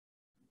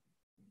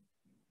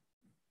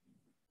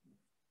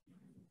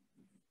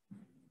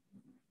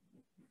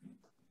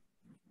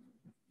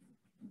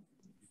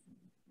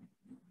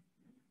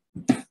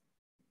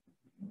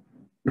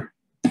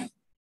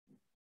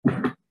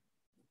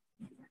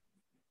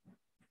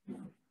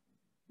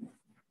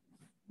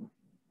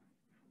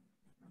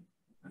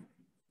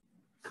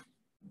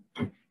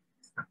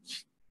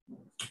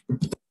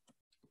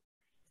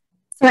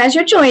So as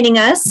you're joining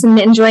us and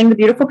enjoying the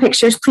beautiful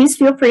pictures, please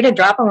feel free to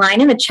drop a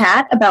line in the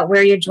chat about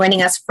where you're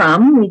joining us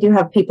from. We do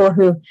have people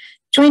who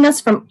join us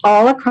from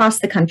all across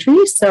the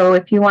country. So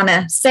if you want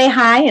to say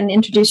hi and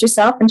introduce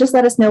yourself and just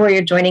let us know where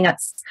you're joining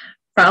us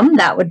from,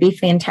 that would be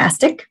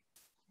fantastic.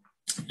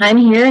 I'm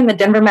here in the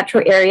Denver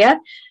metro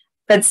area,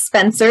 but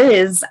Spencer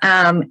is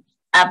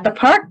at the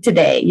park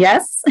today,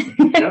 yes?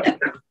 Yep.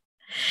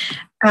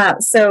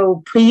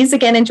 So please,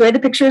 again, enjoy the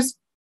pictures,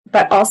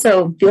 but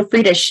also feel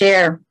free to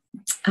share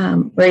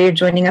where you're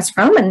joining us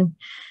from and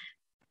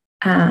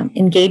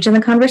engage in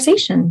the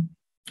conversation.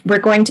 We're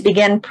going to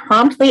begin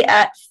promptly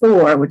at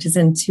 4, which is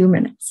in 2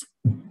 minutes.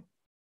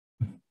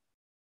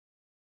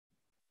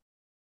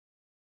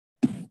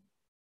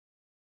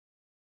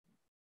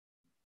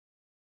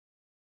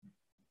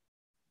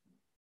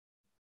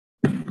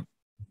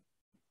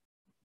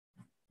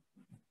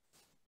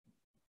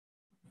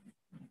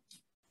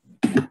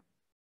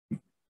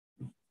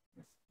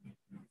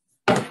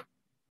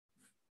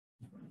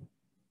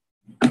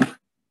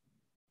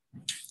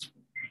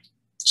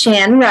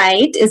 Jan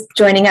Wright is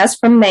joining us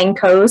from Maine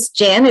Coast.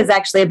 Jan is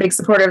actually a big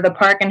supporter of the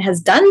park and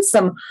has done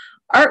some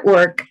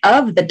artwork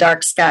of the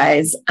dark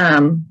skies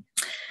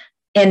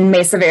in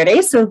Mesa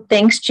Verde. So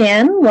thanks,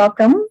 Jan.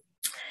 Welcome.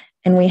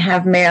 And we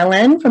have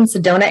Marilyn from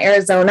Sedona,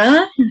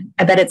 Arizona.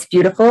 I bet it's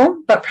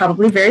beautiful, but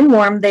probably very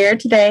warm there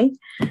today.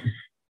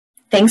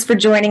 Thanks for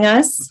joining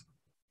us.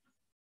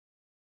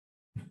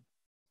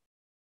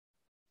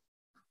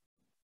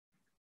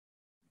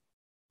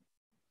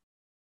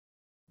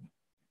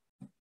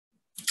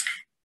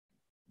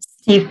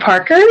 Steve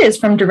Parker is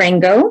from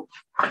Durango.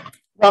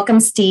 Welcome,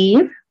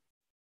 Steve.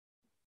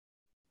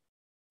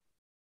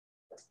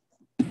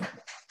 A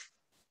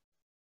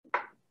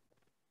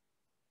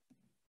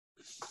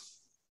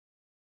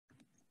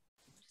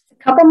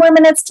couple more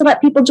minutes to let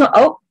people join.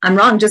 Oh, I'm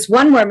wrong. Just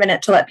 1 more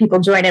minute to let people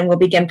join in. We'll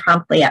begin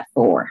promptly at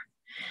 4.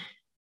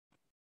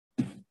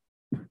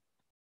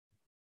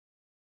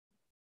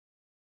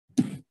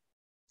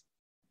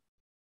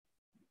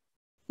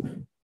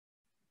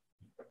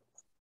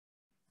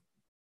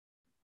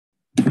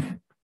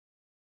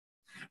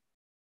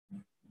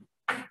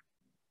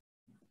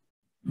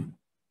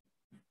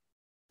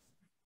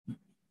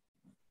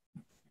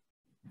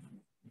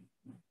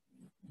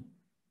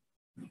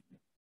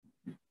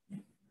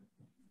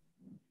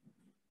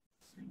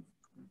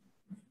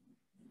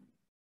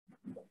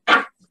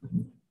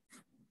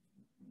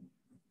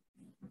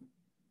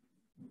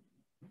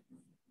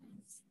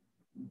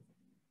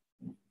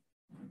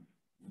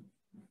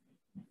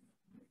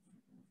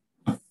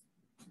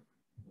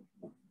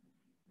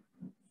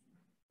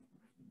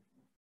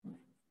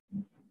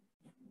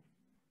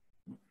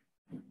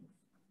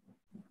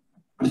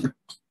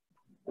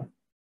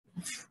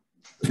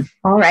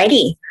 All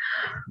righty.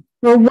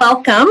 Well,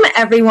 welcome,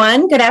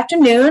 everyone. Good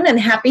afternoon and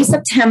happy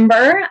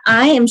September.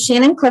 I am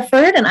Shannon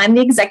Clifford, and I'm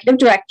the Executive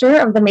Director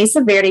of the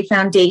Mesa Verde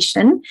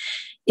Foundation.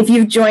 If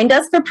you've joined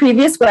us for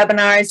previous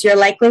webinars, you're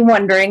likely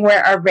wondering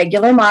where our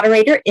regular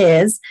moderator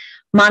is.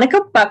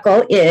 Monica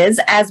Buckle is,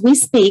 as we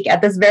speak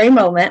at this very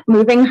moment,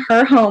 moving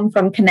her home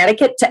from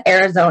Connecticut to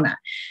Arizona.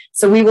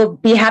 So we will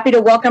be happy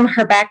to welcome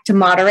her back to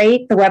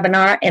moderate the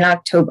webinar in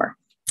October.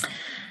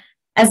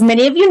 As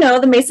many of you know,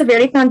 the Mesa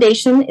Verde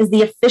Foundation is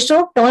the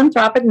official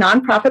philanthropic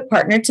nonprofit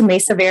partner to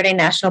Mesa Verde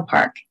National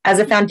Park. As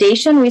a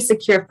foundation, we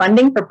secure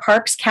funding for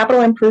parks,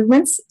 capital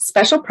improvements,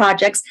 special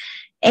projects,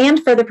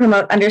 and further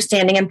promote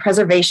understanding and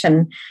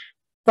preservation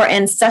for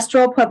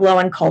ancestral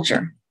Puebloan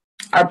culture.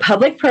 Our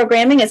public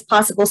programming is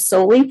possible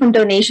solely from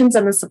donations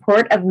and the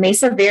support of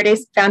Mesa Verde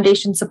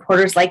Foundation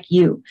supporters like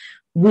you.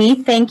 We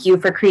thank you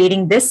for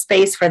creating this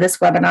space for this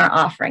webinar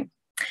offering.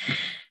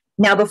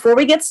 Now, before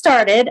we get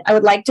started, I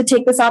would like to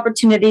take this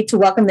opportunity to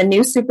welcome the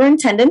new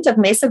superintendent of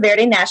Mesa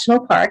Verde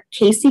National Park,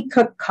 Casey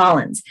Cook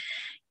Collins.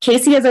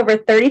 Casey has over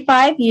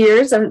 35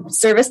 years of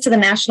service to the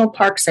National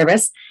Park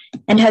Service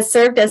and has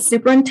served as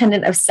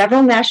superintendent of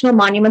several national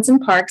monuments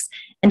and parks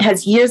and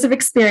has years of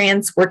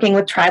experience working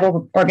with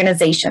tribal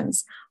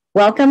organizations.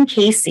 Welcome,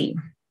 Casey.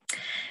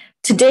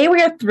 Today,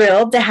 we are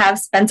thrilled to have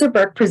Spencer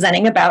Burke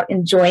presenting about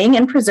enjoying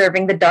and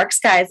preserving the dark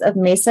skies of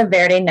Mesa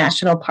Verde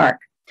National Park.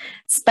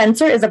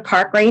 Spencer is a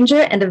park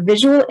ranger and a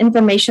visual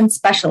information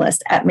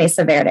specialist at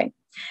Mesa Verde.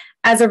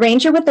 As a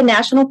ranger with the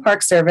National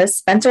Park Service,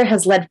 Spencer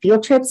has led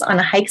field trips on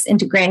hikes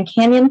into Grand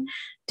Canyon,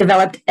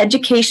 developed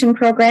education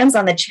programs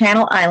on the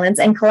Channel Islands,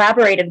 and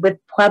collaborated with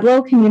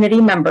Pueblo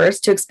community members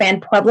to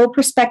expand Pueblo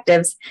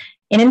perspectives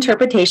in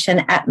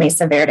interpretation at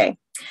Mesa Verde.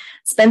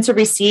 Spencer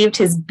received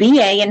his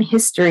BA in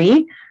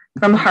history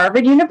from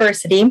Harvard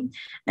University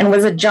and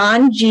was a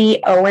John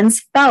G. Owens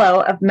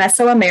Fellow of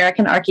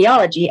Mesoamerican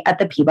Archaeology at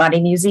the Peabody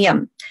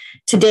Museum.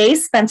 Today,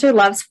 Spencer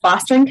loves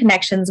fostering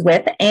connections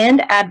with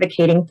and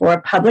advocating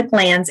for public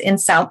lands in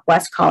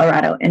Southwest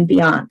Colorado and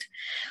beyond.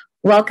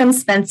 Welcome,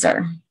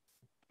 Spencer.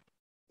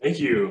 Thank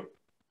you.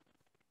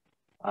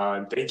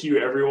 Thank you,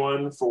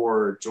 everyone,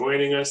 for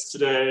joining us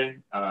today.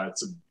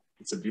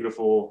 It's a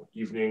beautiful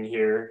evening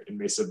here in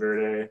Mesa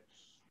Verde.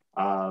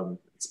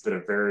 It's been a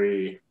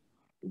very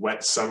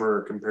wet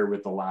summer compared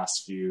with the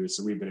last few.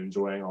 So we've been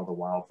enjoying all the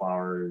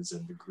wildflowers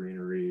and the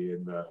greenery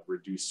and the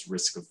reduced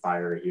risk of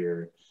fire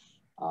here.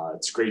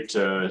 It's great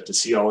to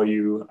see all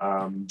you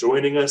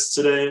joining us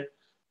today.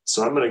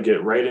 So I'm going to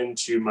get right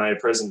into my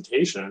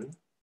presentation.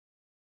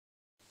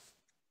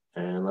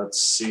 And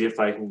let's see if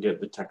I can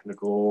get the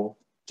technical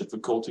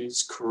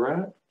difficulties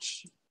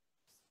correct.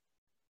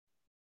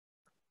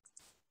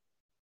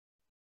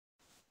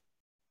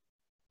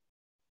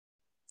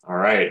 All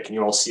right, can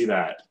you all see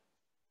that?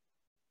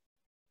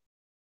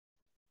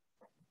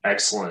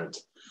 Excellent.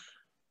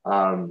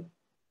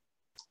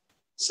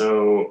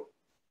 So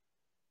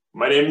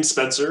my name is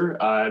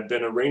Spencer. I've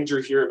been a ranger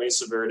here at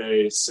Mesa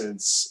Verde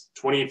since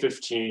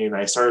 2015.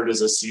 I started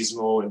as a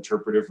seasonal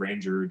interpretive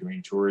ranger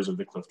doing tours of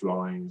the cliff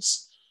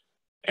dwellings.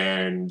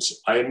 And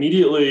I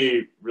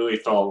immediately really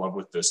fell in love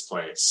with this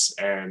place.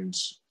 And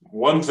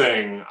one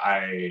thing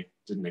I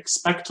didn't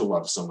expect to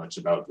love so much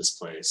about this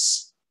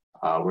place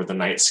were the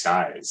night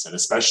skies, and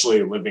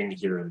especially living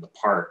here in the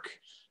park,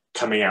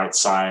 coming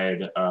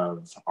outside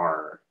of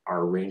our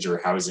ranger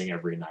housing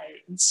every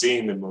night and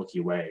seeing the Milky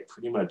Way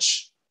pretty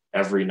much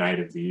every night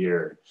of the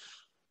year.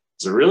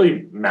 It's a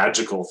really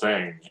magical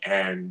thing,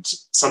 and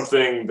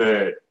something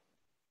that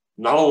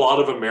not a lot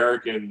of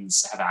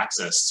Americans have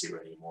access to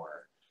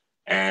anymore.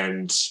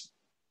 And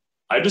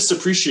I just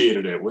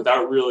appreciated it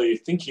without really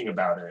thinking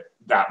about it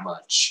that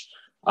much.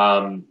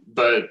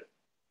 But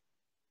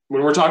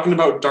when we're talking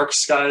about dark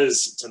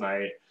skies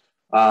tonight,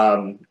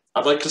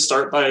 I'd like to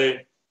start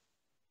by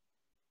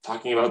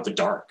talking about the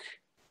dark.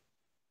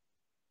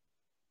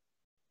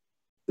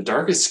 The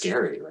dark is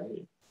scary,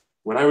 right?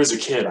 When I was a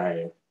kid,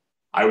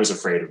 I was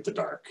afraid of the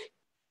dark.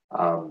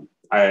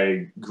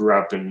 I grew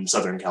up in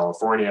Southern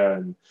California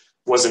and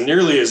wasn't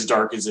nearly as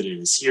dark as it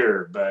is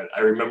here, but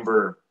I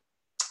remember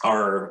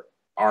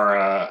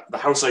the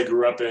house I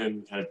grew up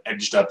in kind of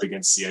edged up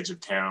against the edge of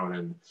town,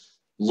 and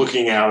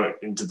looking out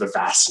into the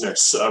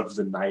vastness of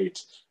the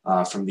night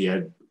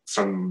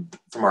from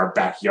our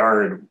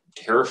backyard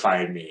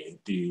terrified me.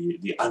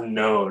 The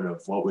unknown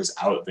of what was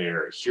out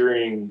there,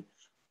 hearing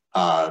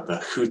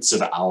the hoots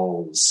of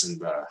owls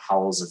and the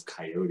howls of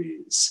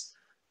coyotes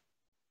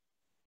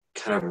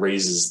kind of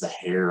raises the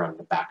hair on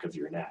the back of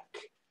your neck.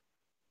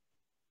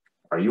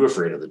 Are you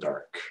afraid of the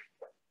dark?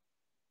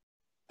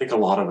 I think a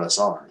lot of us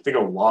are. I think a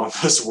lot of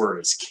us were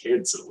as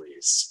kids, at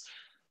least.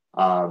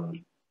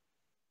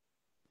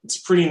 It's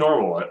pretty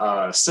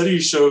normal.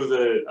 Studies show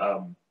that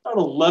about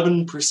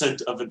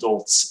 11% of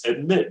adults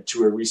admit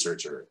to a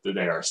researcher that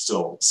they are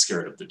still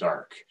scared of the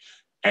dark.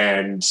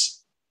 And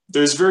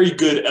there's very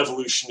good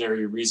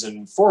evolutionary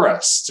reason for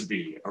us to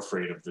be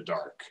afraid of the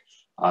dark.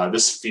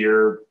 This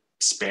fear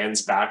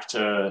spans back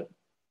to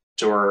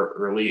our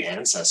early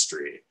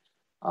ancestry.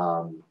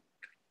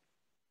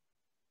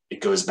 It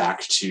goes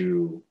back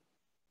to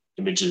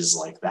images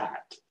like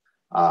that.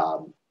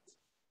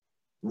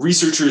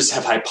 Researchers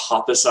have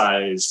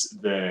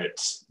hypothesized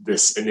that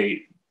this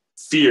innate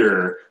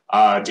fear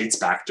dates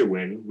back to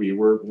when we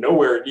were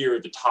nowhere near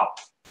the top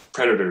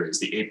predators,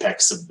 the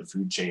apex of the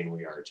food chain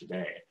we are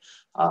today.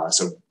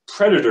 So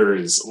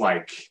predators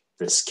like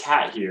this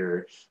cat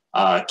here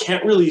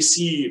can't really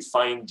see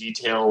fine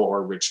detail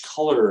or rich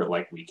color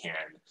like we can,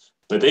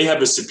 but they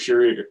have a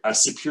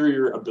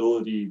superior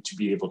ability to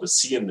be able to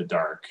see in the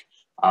dark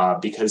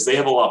because they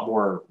have a lot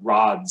more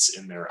rods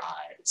in their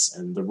eyes.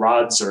 And the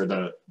rods are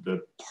the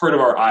part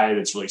of our eye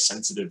that's really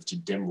sensitive to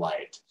dim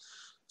light.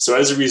 So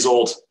as a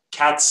result,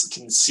 cats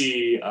can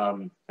see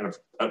kind of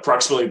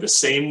approximately the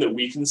same that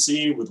we can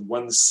see with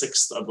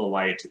 1/6 of the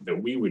light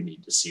that we would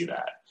need to see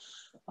that.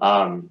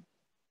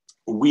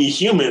 We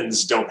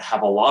humans don't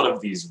have a lot of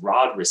these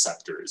rod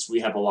receptors. We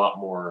have a lot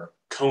more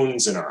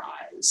cones in our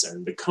eyes,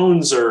 and the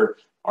cones are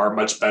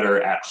much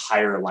better at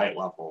higher light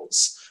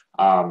levels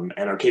and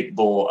are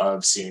capable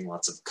of seeing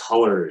lots of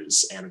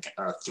colors and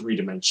a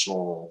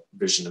three-dimensional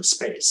vision of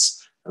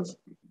space, of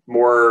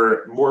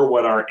more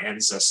what our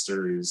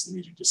ancestors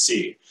needed to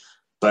see.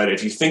 But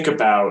if you think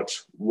about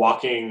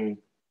walking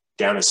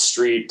down a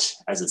street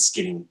as it's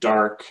getting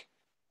dark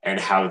and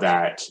how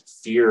that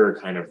fear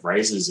kind of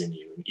rises in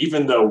you,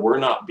 even though we're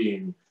not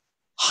being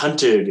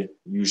hunted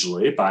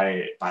usually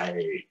by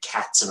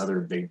cats and other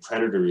big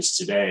predators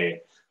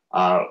today,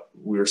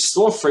 we're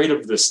still afraid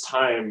of this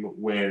time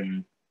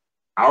when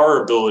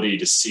our ability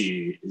to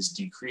see is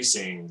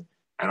decreasing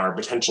and our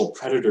potential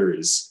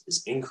predators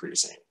is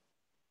increasing.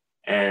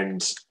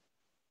 And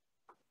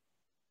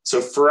so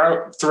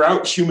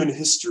throughout human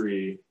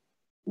history,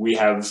 we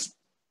have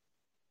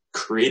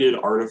created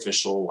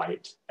artificial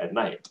light at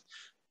night.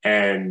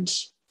 And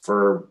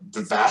for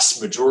the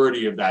vast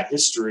majority of that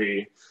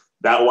history,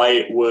 that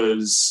light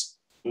was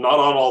not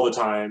on all the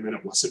time and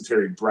it wasn't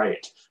very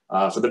bright.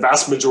 For the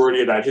vast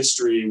majority of that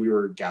history, we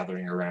were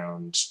gathering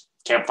around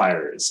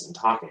campfires and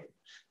talking.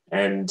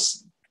 And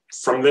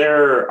from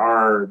there,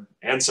 our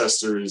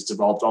ancestors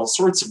developed all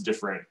sorts of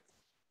different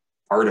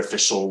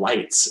artificial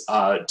lights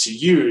to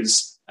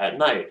use at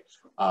night.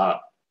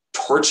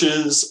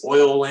 Torches,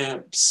 oil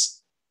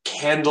lamps,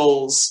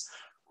 candles.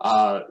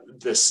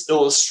 This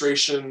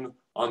illustration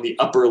On the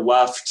upper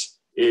left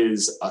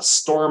is a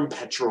storm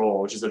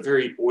petrel, which is a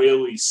very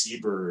oily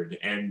seabird.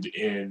 And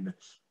in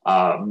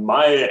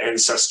my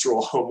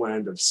ancestral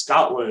homeland of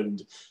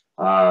Scotland,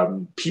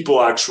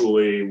 people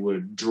actually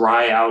would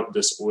dry out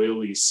this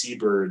oily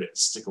seabird,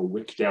 stick a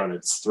wick down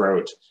its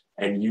throat,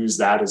 and use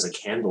that as a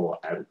candle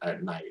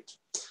at night.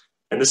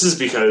 And this is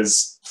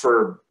because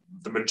for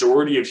the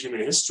majority of human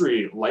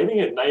history,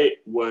 lighting at night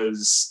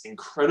was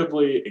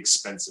incredibly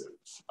expensive.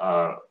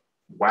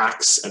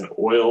 Wax and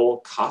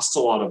oil cost a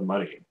lot of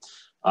money.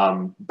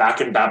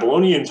 Back in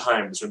Babylonian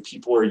times, when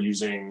people are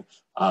using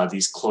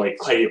these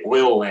clay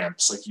oil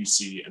lamps, like you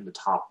see in the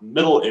top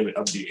middle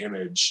of the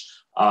image,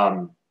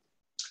 a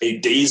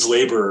day's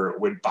labor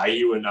would buy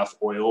you enough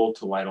oil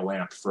to light a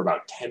lamp for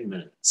about 10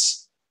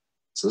 minutes.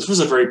 So this was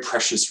a very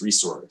precious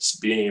resource,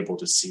 being able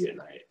to see at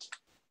night.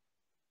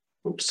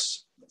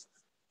 Oops.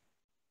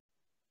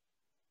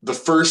 The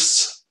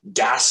first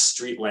gas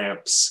street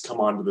lamps come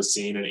onto the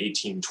scene in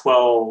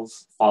 1812,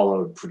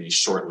 followed pretty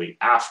shortly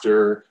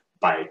after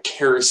by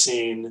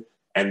kerosene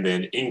and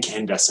then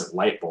incandescent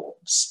light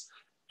bulbs.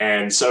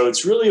 And so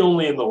it's really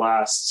only in the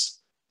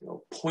last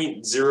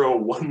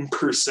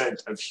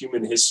 0.01% of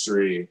human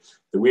history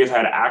that we have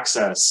had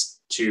access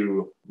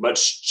to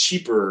much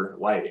cheaper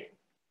lighting.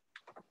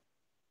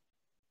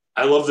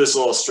 I love this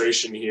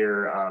illustration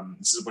here.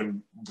 This is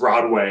when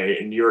Broadway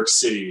in New York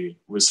City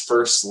was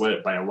first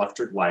lit by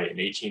electric light in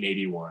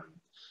 1881.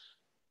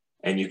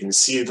 And you can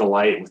see the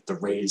light with the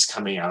rays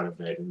coming out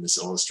of it in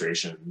this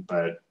illustration.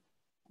 But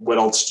what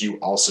else do you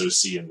also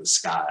see in the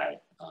sky?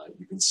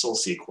 You can still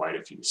see quite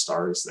a few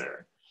stars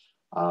there.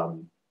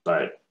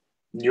 But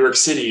New York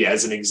City,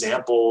 as an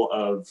example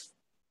of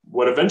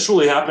what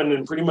eventually happened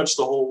in pretty much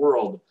the whole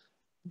world,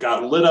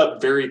 got lit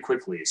up very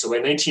quickly. So by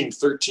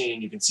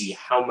 1913, you can see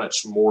how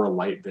much more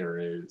light there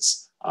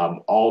is.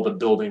 All the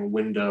building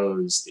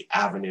windows, the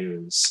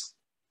avenues.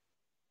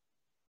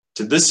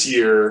 To this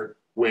year,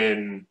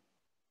 when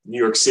New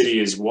York City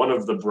is one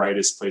of the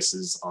brightest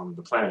places on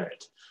the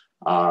planet.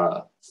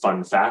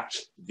 Fun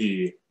fact,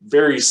 the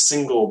very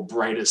single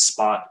brightest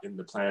spot in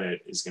the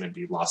planet is going to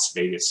be Las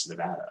Vegas,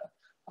 Nevada.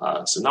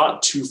 So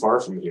not too far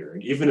from here.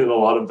 And even in a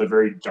lot of the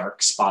very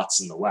dark spots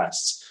in the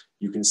West,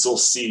 you can still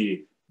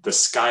see the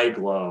sky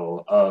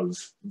glow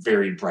of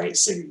very bright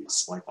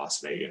cities like Las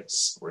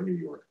Vegas or New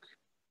York.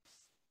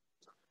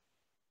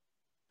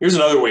 Here's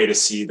another way to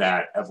see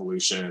that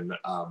evolution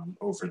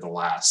over the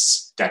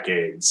last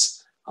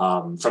decades.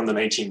 From the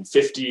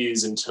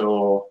 1950s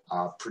until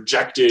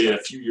projected a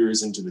few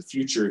years into the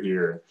future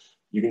here,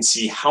 you can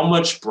see how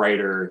much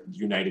brighter the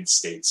United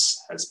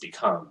States has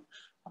become.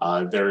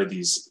 There are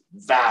these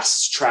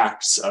vast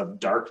tracts of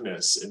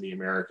darkness in the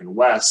American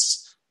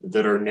West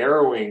that are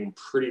narrowing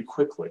pretty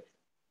quickly.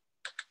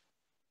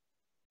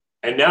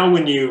 And now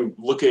when you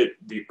look at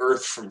the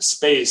Earth from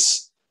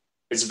space,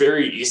 it's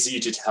very easy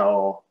to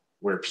tell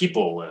where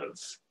people live.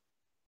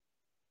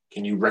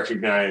 Can you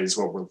recognize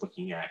what we're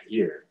looking at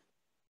here?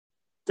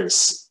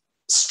 This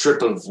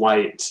strip of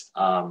light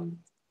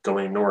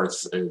going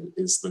north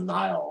is the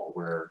Nile,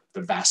 where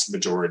the vast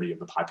majority of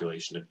the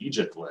population of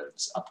Egypt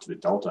lives, up to the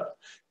Delta.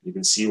 You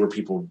can see where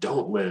people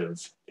don't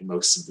live in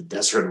most of the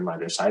desert on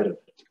either side of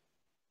it.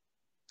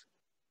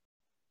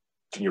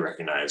 Can you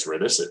recognize where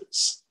this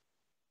is?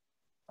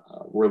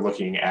 We're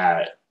looking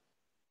at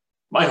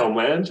my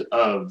homeland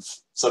of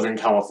Southern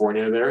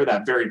California there,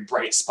 that very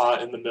bright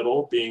spot in the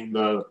middle being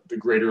the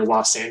greater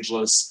Los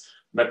Angeles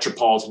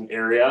metropolitan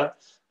area.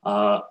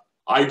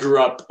 I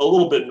grew up a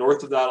little bit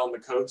north of that on the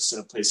coast in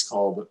a place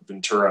called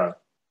Ventura.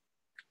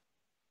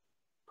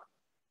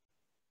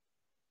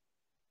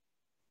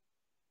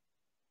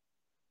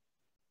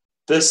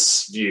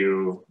 This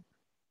view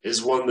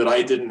is one that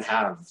I didn't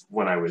have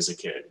when I was a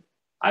kid.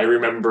 I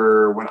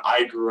remember when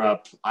I grew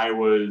up, I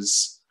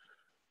was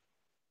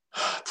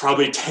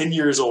probably 10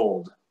 years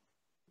old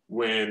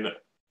when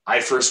I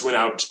first went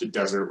out to the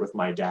desert with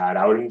my dad,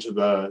 out into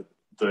the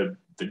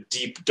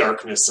deep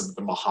darkness of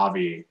the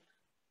Mojave,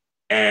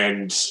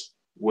 and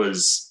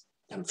was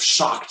kind of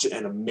shocked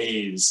and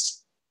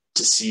amazed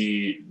to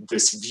see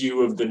this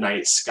view of the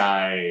night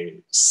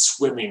sky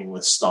swimming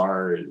with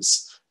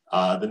stars,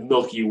 the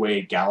Milky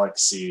Way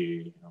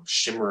galaxy,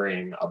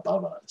 shimmering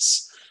above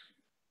us.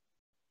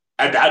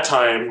 At that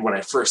time, when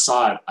I first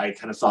saw it, I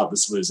kind of thought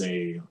this was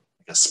a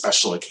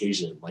special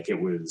occasion, like it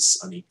was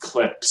an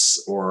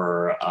eclipse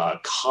or a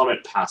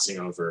comet passing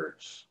over.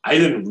 I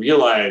didn't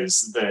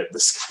realize that the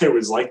sky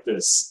was like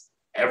this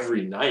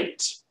every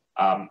night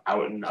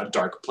out in a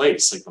dark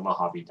place like the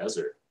Mojave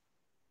Desert.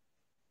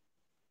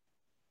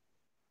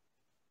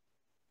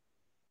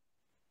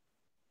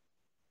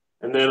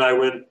 And then I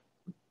went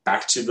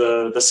back to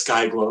the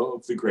sky glow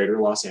of the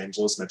greater Los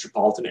Angeles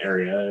metropolitan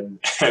area,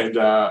 and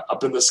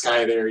up in the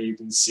sky there you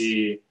can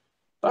see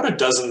about a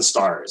dozen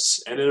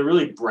stars. And in a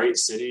really bright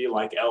city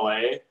like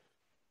LA,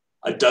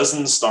 a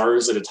dozen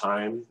stars at a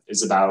time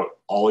is about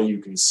all you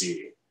can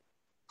see.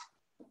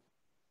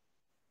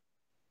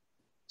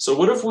 So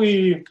what have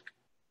we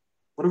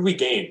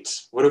gained?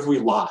 What have we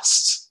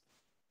lost?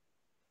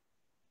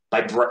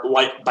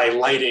 by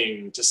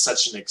lighting to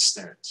such an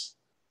extent?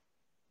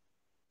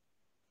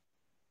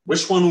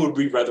 Which one would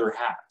we rather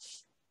have?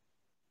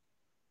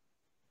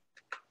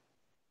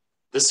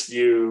 This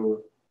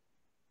view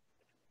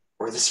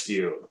or this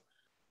view?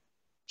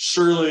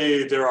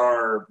 Surely there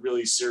are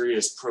really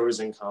serious pros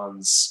and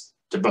cons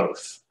to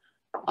both.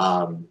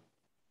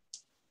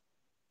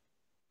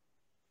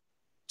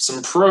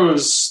 Some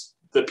pros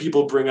that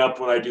people bring up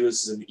when I do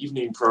this as an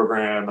evening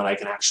program and I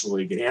can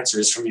actually get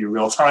answers from you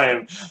real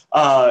time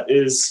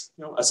is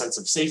a sense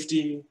of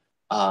safety,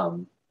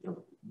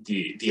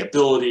 the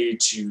ability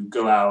to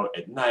go out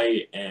at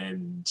night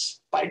and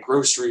buy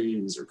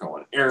groceries or go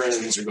on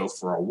errands or go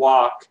for a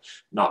walk,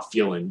 not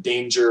feel in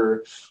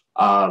danger,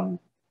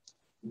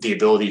 the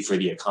ability for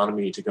the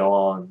economy to go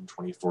on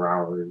 24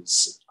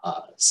 hours,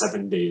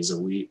 7 days a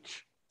week.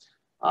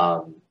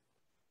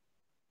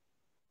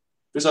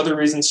 There's other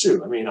reasons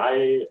too. I mean,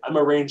 I'm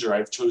a ranger.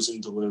 I've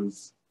chosen to live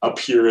up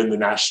here in the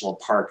national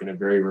park in a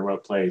very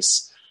remote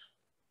place.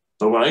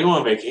 But when I go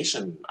on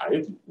vacation,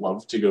 I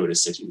love to go to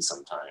cities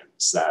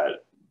sometimes.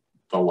 That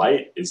the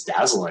light is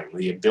dazzling.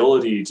 The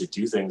ability to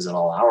do things at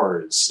all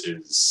hours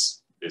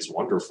is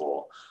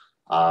wonderful.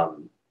 But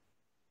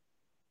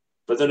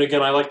then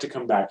again, I like to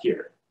come back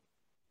here.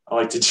 I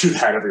like to do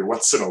that every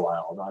once in a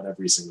while, not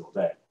every single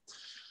day.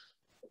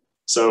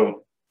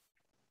 So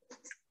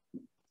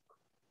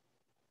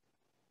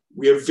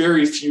we have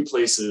very few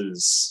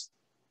places,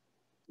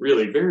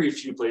 really very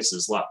few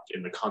places left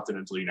in the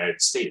continental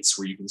United States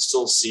where you can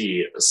still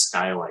see a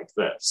sky like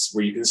this,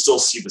 where you can still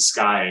see the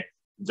sky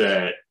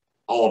that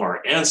all of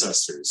our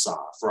ancestors saw.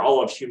 For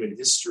all of human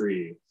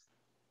history,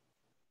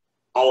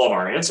 all of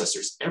our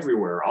ancestors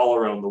everywhere, all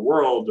around the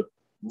world,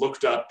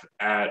 looked up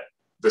at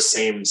the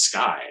same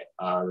sky,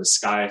 the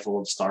sky full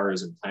of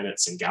stars and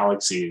planets and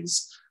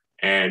galaxies.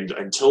 And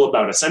until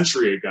about a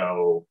century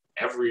ago,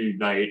 every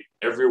night,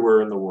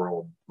 everywhere in the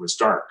world was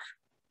dark.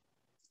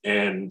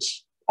 And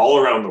all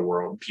around the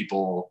world,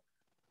 people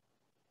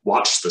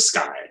watched the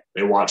sky.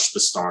 They watched the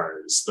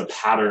stars, the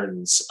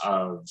patterns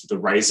of the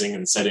rising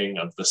and setting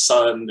of the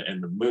sun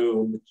and the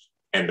moon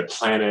and the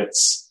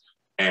planets.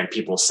 And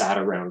people sat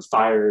around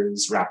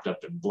fires, wrapped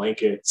up in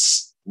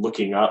blankets,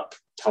 looking up,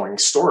 telling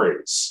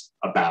stories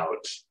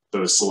about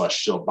those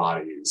celestial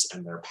bodies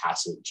and their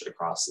passage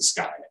across the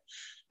sky.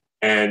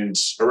 And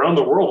around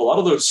the world, a lot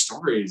of those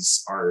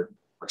stories are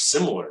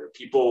similar.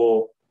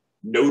 People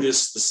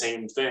noticed the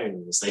same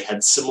things. They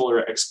had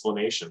similar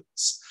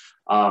explanations.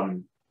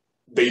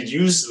 They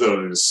used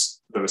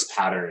those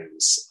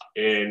patterns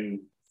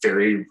in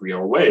very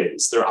real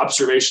ways. Their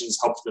observations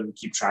helped them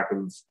keep track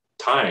of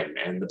time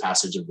and the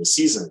passage of the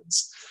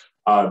seasons.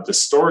 The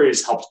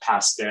stories helped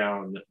pass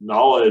down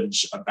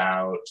knowledge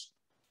about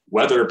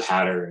weather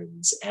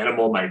patterns,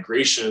 animal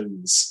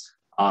migrations,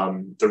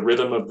 the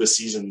rhythm of the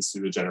seasons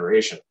through the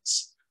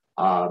generations.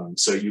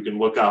 So you can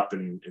look up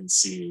and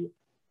see,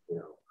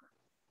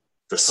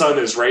 the sun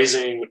is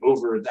rising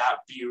over that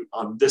butte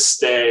on this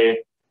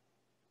day.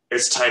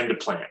 It's time to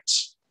plant,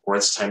 or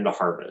it's time to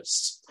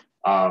harvest.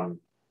 And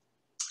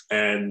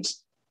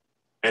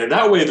in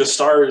that way, the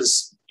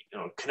stars,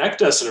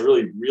 connect us in a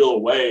really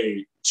real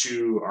way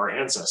to our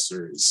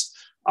ancestors.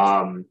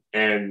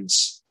 And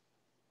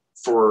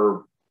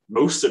for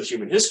most of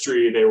human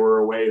history, they were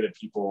a way that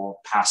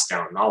people passed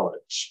down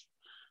knowledge.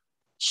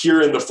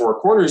 Here in the Four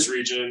Corners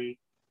region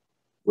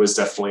was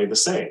definitely the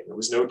same. It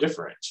was no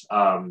different.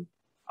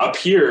 Up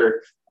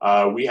here,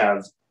 we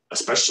have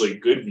especially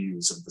good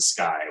views of the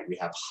sky. We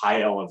have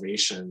high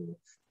elevation,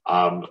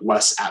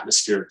 less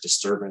atmospheric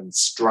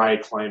disturbance, dry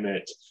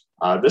climate.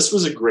 This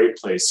was a great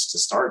place to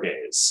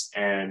stargaze.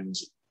 And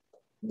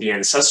the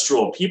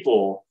ancestral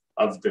people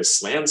of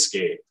this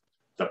landscape,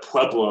 the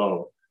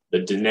Pueblo, the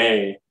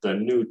Dene, the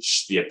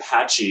Nooch, the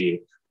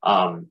Apache,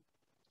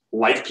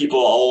 like people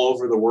all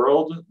over the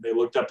world, they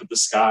looked up at the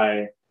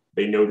sky,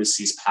 they noticed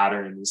these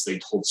patterns, they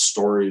told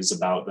stories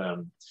about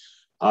them.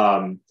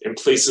 In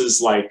places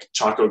like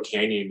Chaco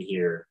Canyon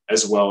here,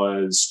 as well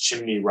as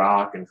Chimney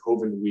Rock and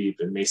Hovenweep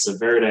and Mesa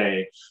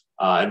Verde,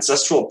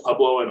 Ancestral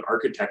Pueblo and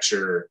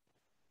architecture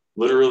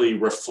literally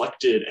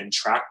reflected and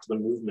tracked the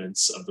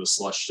movements of the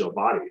celestial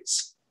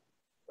bodies.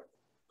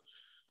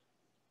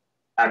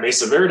 At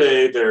Mesa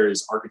Verde,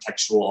 there's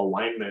architectural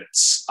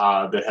alignments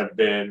that have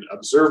been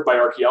observed by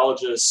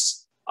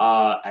archaeologists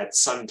at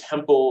Sun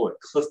Temple, at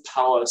Cliff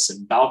Palace,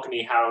 and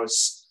Balcony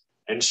House.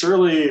 And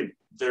surely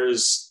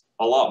there's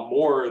a lot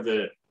more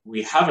that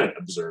we haven't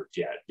observed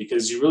yet,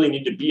 because you really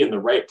need to be in the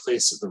right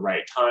place at the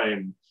right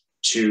time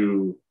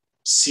to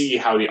see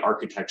how the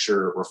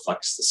architecture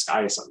reflects the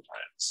sky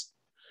sometimes.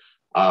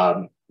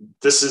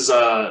 This is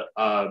a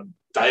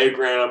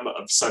diagram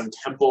of Sun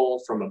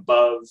Temple from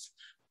above.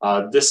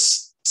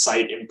 This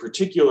site in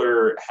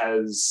particular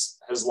has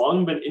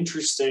long been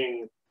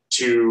interesting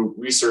to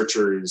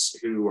researchers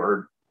who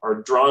are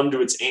drawn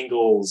to its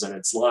angles and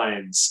its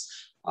lines.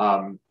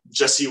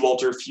 Jesse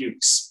Walter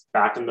Fuchs,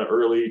 back in the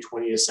early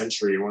 20th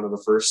century, one of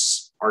the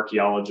first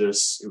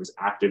archaeologists who was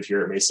active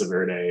here at Mesa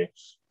Verde,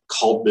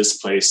 called this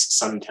place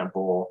Sun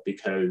Temple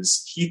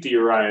because he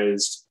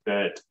theorized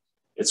that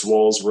its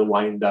walls were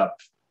lined up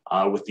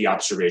with the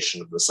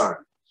observation of the sun.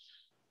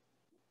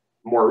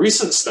 More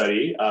recent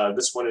study,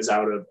 this one is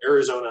out of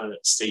Arizona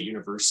State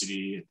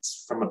University,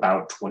 it's from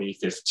about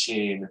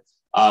 2015,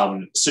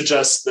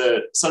 suggests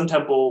that Sun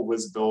Temple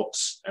was built,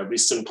 at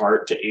least in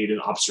part, to aid in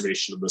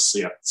observation of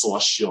the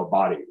celestial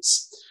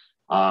bodies.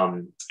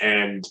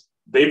 And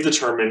they've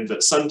determined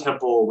that Sun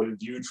Temple, when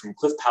viewed from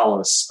Cliff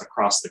Palace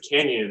across the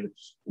canyon,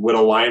 would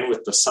align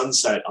with the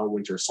sunset on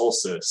winter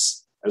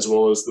solstice, as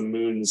well as the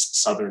moon's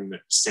southern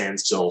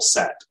standstill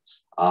set.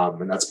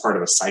 And that's part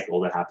of a cycle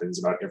that happens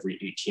about every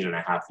 18 and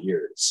a half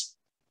years.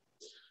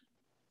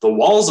 The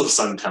walls of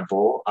Sun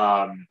Temple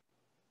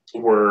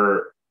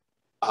were,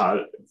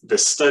 the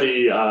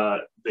study,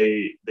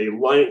 they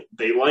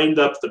lined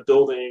up the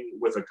building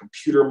with a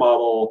computer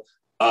model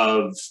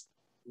of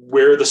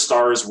where the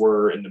stars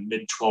were in the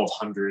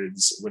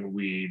mid-1200s when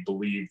we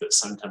believe that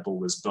Sun Temple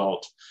was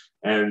built.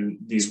 And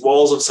these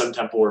walls of Sun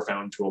Temple were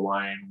found to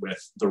align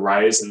with the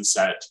rise and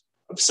set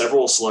of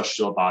several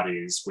celestial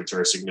bodies which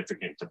are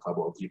significant to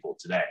Pueblo people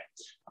today,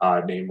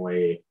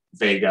 namely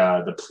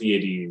Vega, the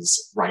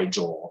Pleiades,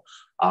 Rigel.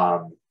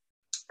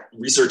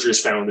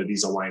 Researchers found that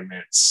these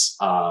alignments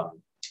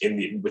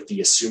with the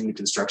assumed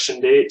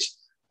construction date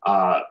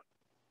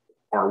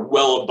are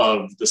well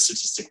above the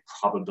statistic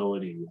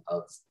probability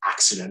of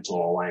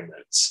accidental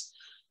alignments.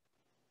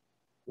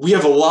 We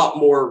have a lot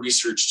more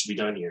research to be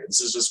done here.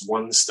 This is just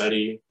one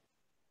study.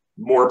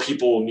 More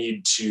people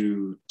need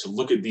to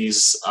look at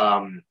these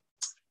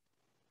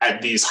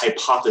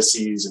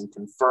hypotheses and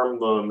confirm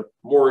them.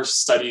 More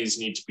studies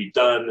need to be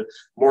done.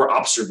 More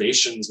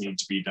observations need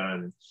to be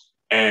done.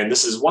 And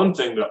this is one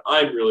thing that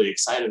I'm really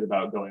excited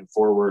about going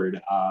forward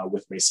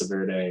with Mesa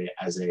Verde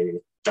as a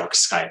dark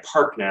sky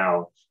park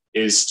now,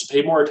 is to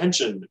pay more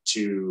attention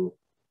to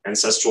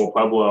Ancestral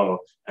Pueblo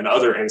and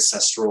other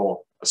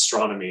ancestral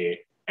astronomy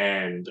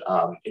and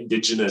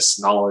indigenous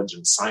knowledge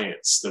and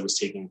science that was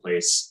taking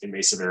place in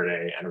Mesa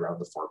Verde and around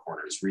the Four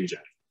Corners region.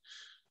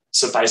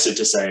 Suffice it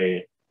to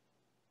say,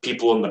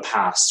 people in the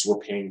past were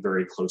paying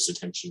very close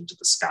attention to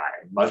the sky,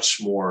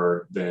 much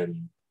more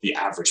than the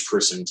average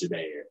person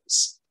today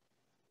is.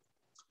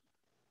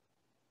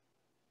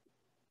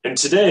 And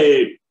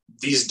today,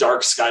 these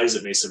dark skies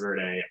at Mesa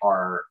Verde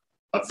are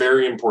a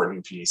very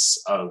important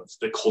piece of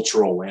the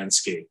cultural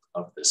landscape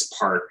of this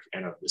park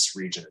and of this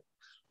region.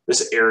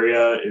 This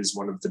area is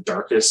one of the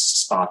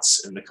darkest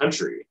spots in the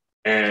country,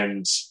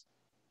 and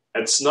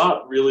it's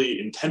not really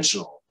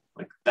intentional.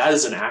 Like, that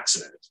is an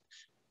accident.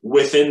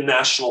 Within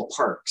national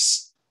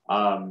parks,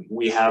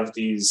 we have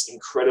these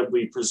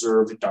incredibly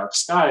preserved dark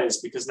skies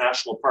because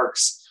national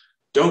parks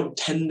don't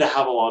tend to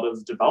have a lot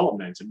of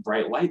development and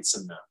bright lights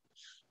in them.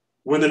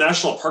 When the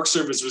National Park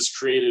Service was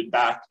created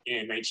back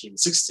in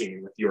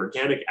 1916 with the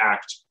Organic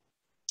Act,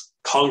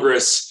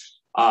 Congress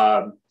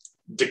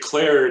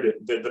declared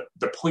that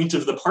the point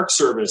of the Park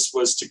Service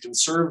was to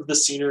conserve the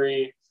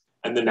scenery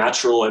and the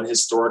natural and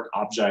historic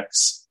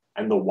objects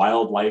and the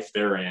wildlife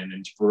therein,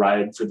 and to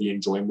provide for the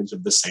enjoyment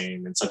of the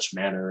same in such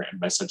manner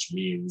and by such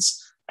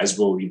means as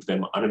will leave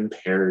them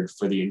unimpaired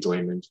for the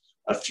enjoyment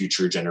of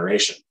future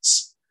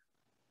generations.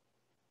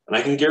 And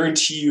I can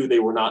guarantee you they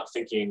were not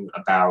thinking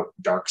about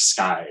dark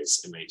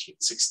skies in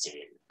 1916,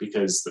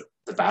 because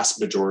the vast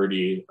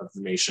majority of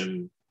the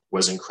nation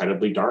was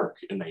incredibly dark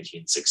in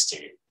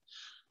 1916.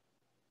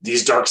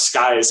 These dark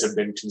skies have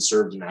been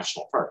conserved in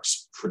national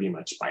parks pretty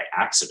much by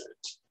accident.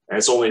 And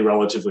it's only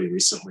relatively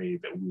recently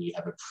that we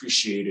have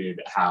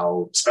appreciated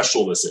how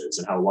special this is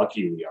and how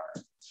lucky we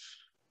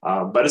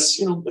are. But it's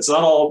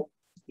not all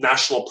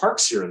national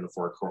parks here in the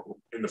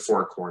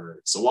Four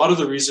Corners. A lot of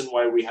the reason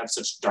why we have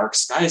such dark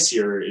skies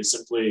here is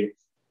simply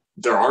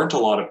there aren't a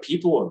lot of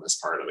people in this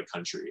part of the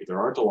country. There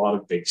aren't a lot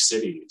of big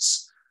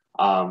cities.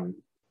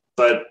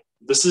 But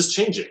this is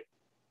changing.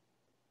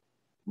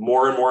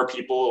 More and more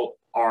people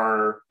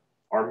are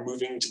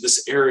moving to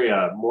this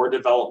area. More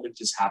development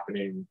is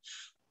happening,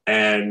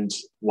 and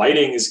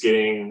lighting is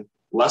getting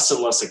less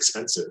and less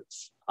expensive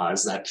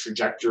as that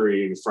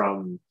trajectory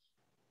from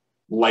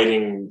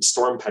lighting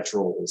storm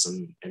petrels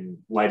and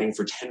lighting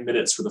for 10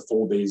 minutes for the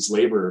full day's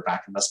labor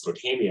back in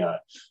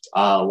Mesopotamia.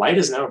 Light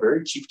is now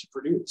very cheap to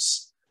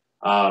produce.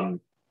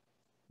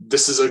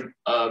 This is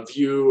a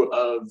view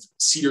of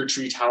Cedar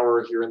Tree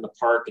Tower here in the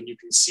park, and you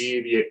can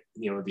see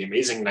the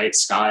amazing night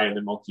sky and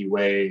the Milky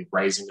Way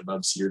rising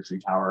above Cedar Tree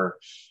Tower.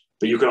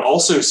 But you can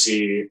also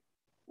see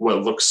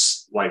what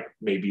looks like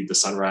maybe the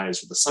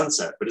sunrise or the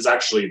sunset, but is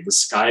actually the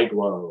sky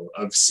glow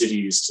of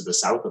cities to the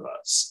south of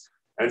us.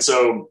 And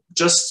so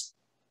just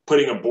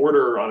putting a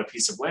border on a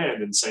piece of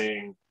land and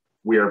saying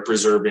we are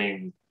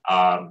preserving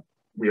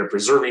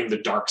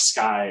the dark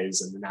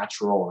skies and the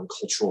natural and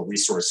cultural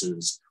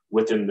resources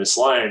within this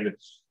line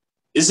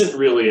isn't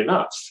really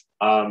enough.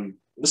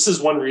 This is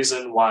one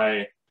reason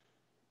why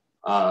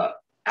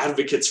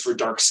advocates for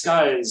dark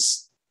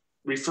skies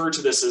refer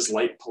to this as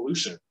light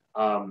pollution,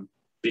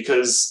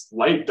 because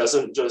light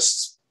doesn't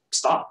just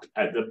stop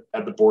at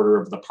the border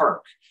of the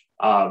park.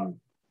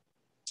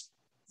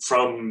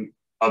 from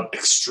an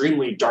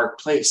extremely dark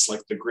place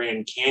like the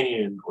Grand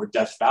Canyon or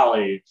Death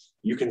Valley,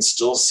 you can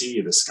still see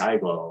the sky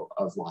glow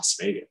of Las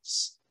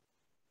Vegas.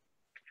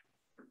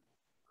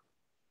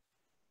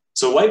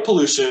 So light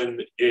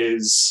pollution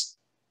is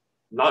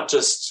not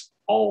just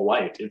all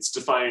light. It's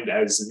defined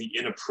as the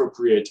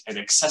inappropriate and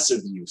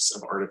excessive use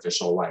of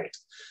artificial light.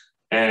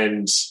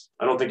 And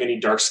I don't think any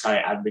dark sky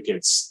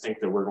advocates think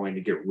that we're going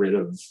to get rid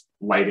of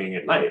lighting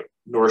at night,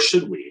 nor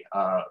should we.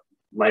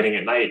 Lighting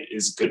at night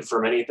is good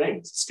for many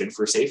things. It's good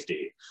for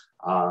safety.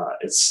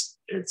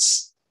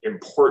 It's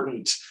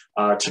important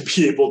to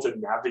be able to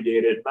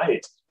navigate at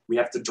night. We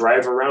have to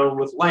drive around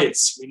with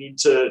lights. We need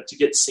to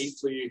get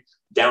safely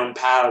down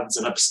paths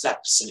and up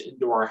steps and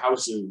into our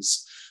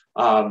houses.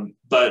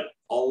 But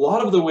a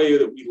lot of the way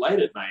that we light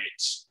at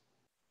night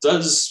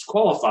does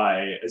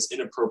qualify as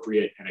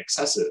inappropriate and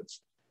excessive.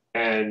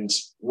 And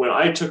when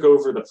I took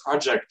over the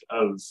project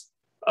of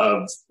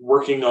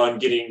working on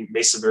getting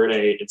Mesa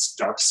Verde its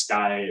dark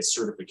sky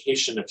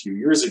certification a few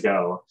years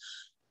ago,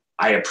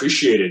 I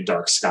appreciated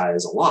dark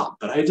skies a lot,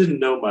 but I didn't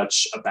know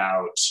much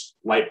about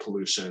light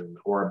pollution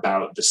or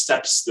about the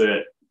steps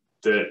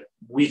that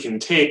we can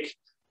take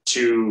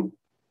to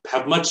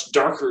have much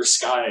darker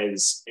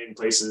skies in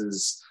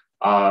places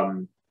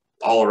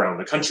all around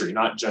the country,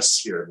 not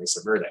just here in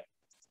Mesa Verde.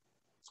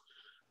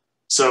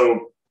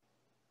 So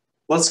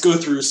let's go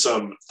through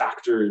some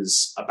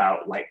factors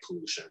about light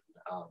pollution,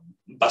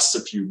 bust a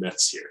few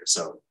myths here.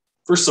 So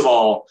first of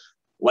all,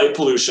 light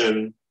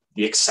pollution,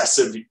 the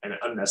excessive and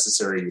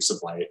unnecessary use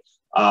of light,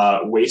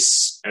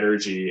 wastes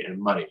energy and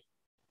money.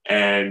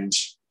 And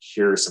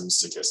here are some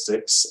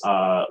statistics.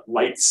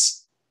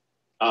 Lights,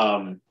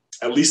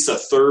 at least a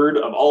third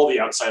of all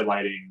the outside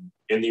lighting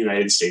in the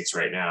United States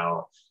right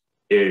now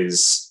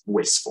is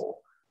wasteful.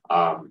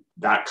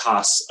 That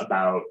costs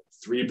about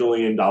 $3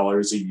 billion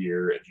a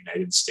year in the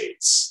United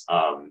States.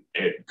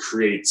 It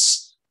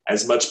creates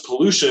as much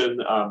pollution,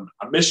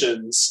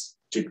 emissions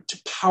to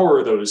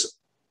power those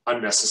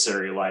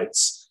unnecessary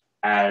lights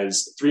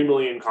as 3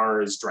 million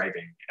cars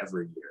driving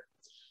every year.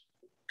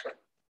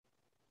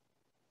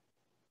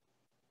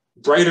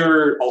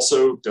 Brighter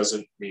also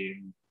doesn't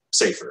mean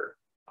safer.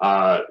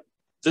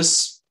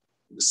 This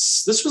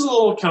was a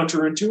little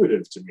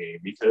counterintuitive to me,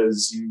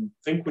 because you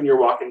think when you're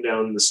walking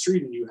down the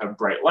street and you have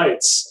bright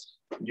lights,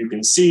 you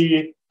can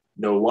see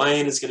no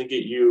lion is going to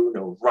get you,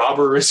 no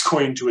robber is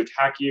going to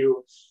attack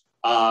you.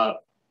 But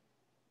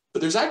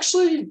there's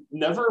actually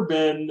never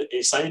been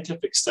a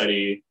scientific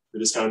study that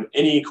has found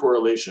any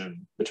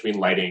correlation between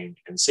lighting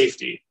and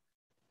safety.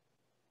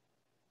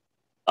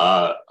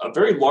 A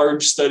very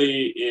large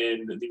study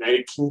in the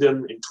United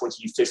Kingdom in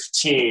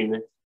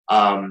 2015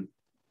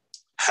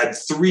 had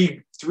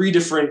three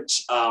different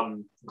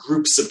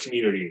groups of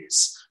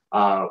communities.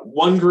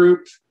 One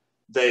group,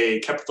 they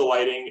kept the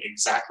lighting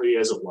exactly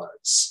as it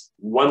was.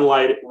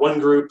 One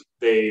group,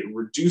 they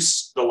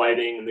reduced the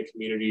lighting in the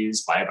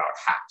communities by about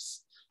half.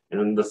 And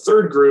then the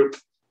third group,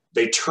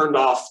 they turned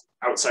off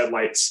outside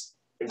lights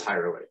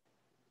entirely.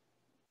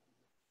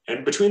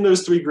 And between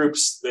those three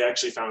groups, they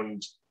actually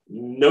found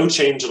no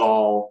change at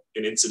all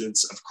in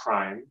incidents of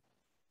crime,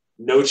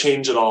 no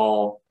change at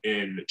all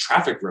in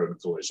traffic road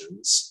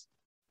collisions.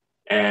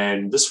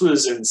 And this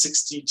was in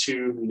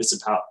 62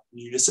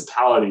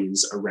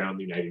 municipalities around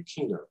the United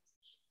Kingdom.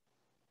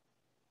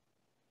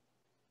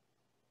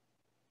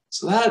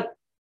 So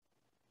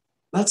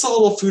that's a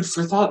little food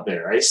for thought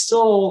there. I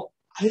still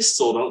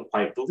don't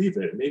quite believe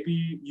it.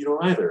 Maybe you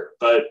don't either,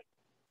 but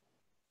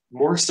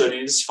more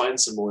studies find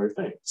similar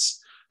things.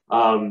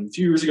 A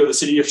few years ago, the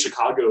city of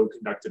Chicago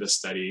conducted a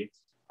study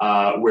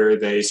where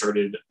they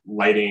started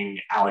lighting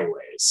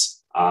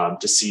alleyways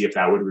to see if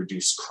that would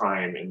reduce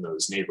crime in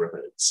those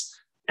neighborhoods.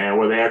 And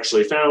what they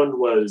actually found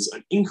was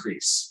an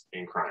increase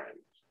in crime.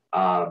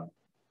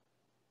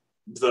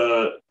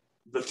 The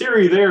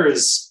theory there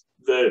is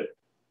that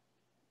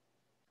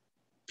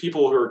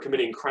people who are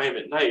committing crime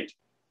at night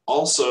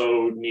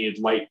also need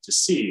light to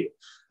see.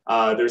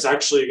 There's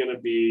actually going to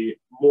be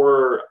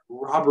more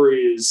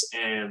robberies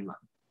and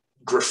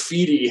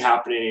graffiti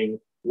happening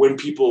when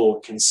people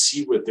can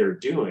see what they're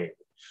doing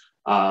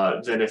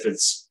than if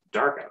it's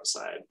dark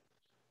outside.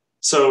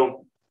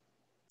 So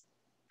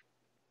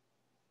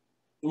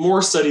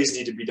more studies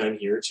need to be done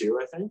here too,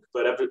 I think,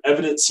 but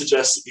evidence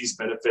suggests that these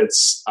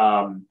benefits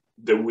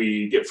that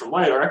we get from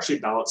light are actually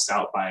balanced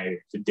out by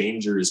the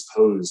dangers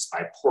posed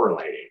by poor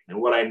lighting. And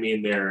what I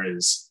mean there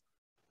is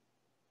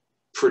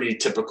pretty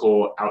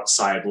typical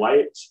outside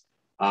light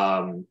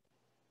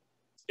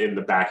in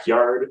the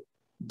backyard.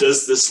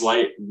 Does this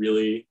light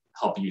really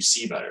help you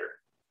see better?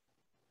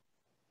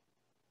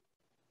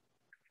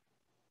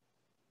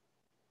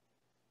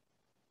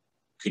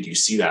 Could you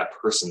see that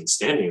person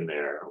standing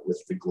there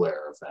with the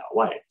glare of that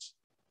light?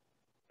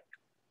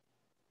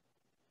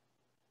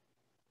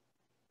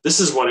 This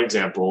is one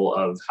example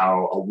of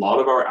how a lot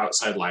of our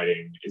outside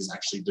lighting is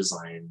actually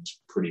designed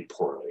pretty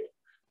poorly,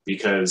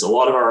 because a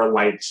lot of our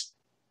light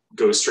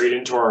goes straight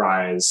into our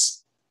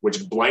eyes,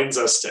 which blinds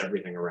us to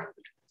everything around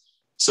it.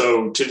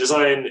 So to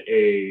design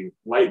a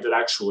light that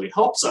actually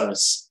helps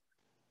us,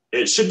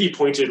 it should be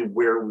pointed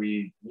where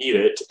we need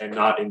it and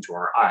not into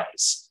our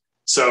eyes.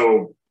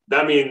 So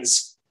that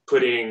means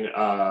putting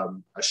a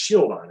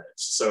shield on it.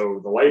 So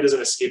the light isn't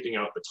escaping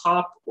out the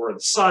top or the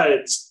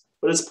sides,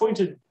 but it's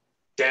pointed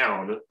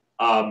down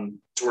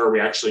to where we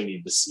actually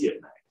need to see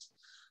at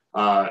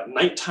night.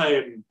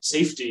 Nighttime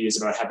safety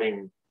is about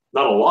having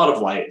not a lot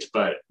of light,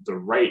 but the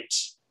right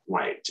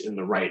light in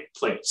the right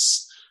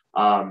place.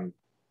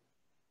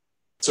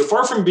 So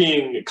far from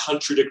being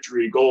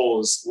contradictory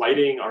goals,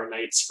 lighting our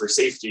nights for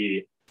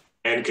safety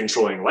and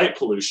controlling light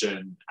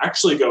pollution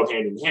actually go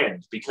hand in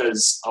hand,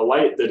 because a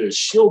light that is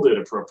shielded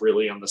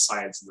appropriately on the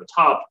sides and the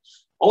top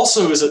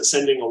also isn't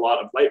sending a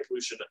lot of light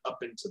pollution up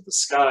into the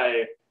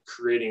sky,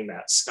 creating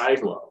that sky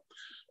glow.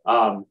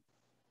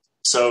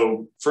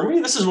 So for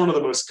me, this is one of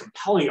the most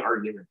compelling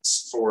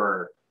arguments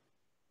for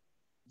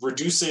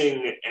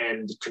reducing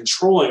and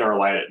controlling our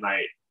light at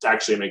night to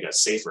actually make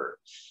us safer.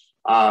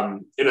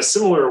 In a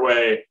similar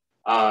way,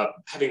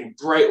 having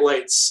bright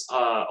lights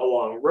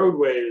along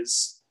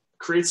roadways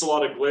creates a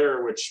lot of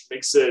glare, which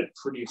makes it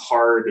pretty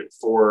hard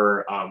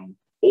for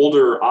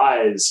older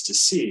eyes to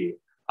see.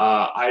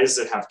 Eyes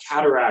that have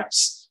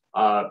cataracts,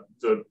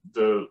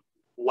 the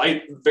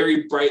light,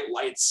 very bright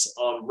lights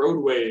on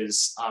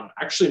roadways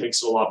actually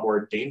makes it a lot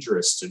more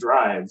dangerous to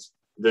drive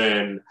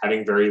than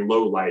having very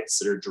low lights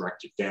that are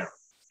directed down.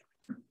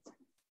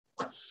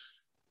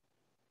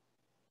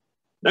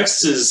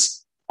 Next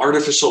is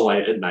artificial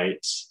light at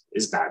night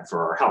is bad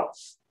for our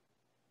health.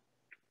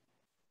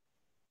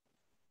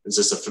 Is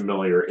this a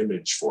familiar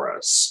image for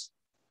us?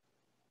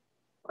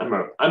 I'm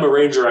a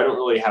ranger. I don't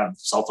really have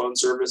cell phone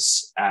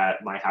service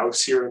at my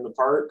house here in the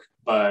park,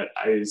 but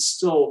I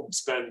still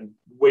spend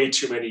way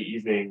too many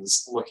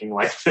evenings looking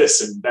like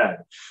this in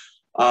bed.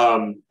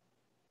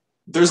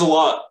 There's a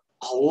lot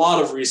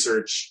of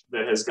research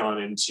that has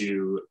gone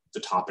into the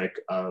topic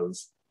of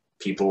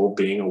people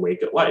being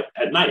awake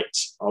at night.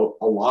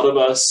 A lot of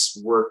us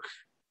work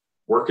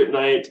at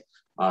night,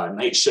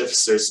 night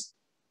shifts. There's,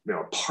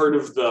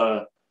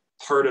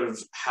 part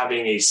of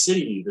having a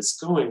city that's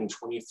going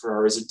 24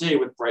 hours a day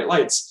with bright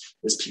lights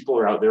is people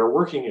are out there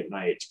working at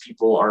night.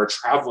 People are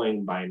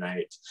traveling by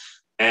night.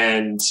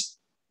 And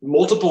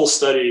multiple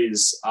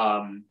studies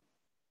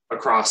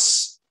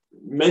across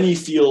many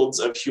fields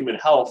of human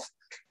health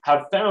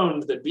have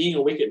found that being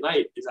awake at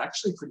night is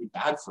actually pretty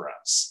bad for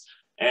us.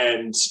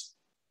 And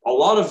a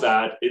lot of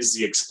that is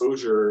the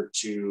exposure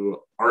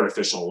to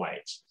artificial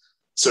light.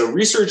 So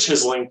research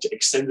has linked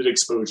extended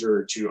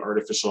exposure to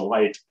artificial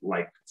light,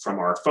 like from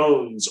our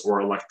phones or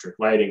electric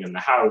lighting in the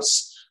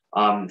house,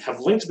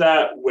 have linked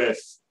that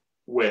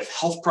with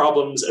health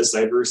problems as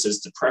diverse as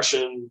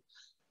depression,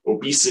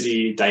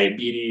 obesity,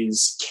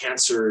 diabetes,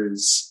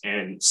 cancers,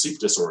 and sleep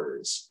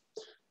disorders.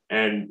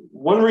 And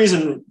one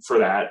reason for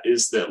that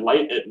is that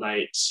light at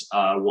night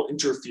will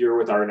interfere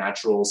with our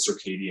natural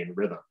circadian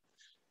rhythm.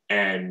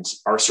 And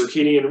our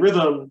circadian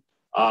rhythm,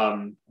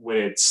 when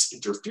it's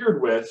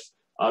interfered with,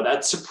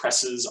 that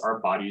suppresses our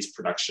body's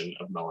production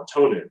of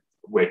melatonin,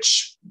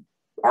 which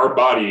our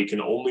body can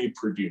only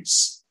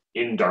produce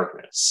in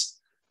darkness.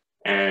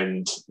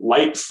 And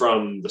light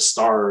from the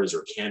stars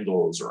or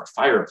candles or a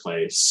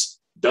fireplace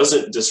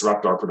doesn't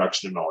disrupt our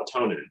production of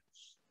melatonin.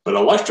 But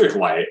electric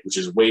light, which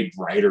is way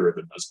brighter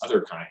than those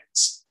other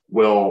kinds,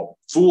 will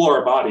fool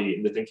our body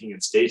into thinking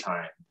it's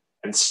daytime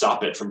and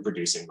stop it from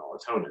producing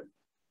melatonin.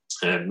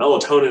 And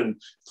melatonin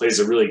plays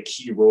a really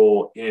key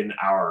role in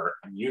our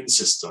immune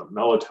system.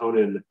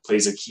 Melatonin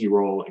plays a key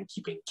role in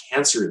keeping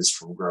cancers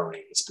from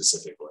growing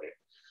specifically.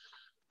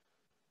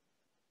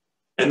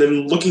 And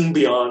then looking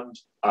beyond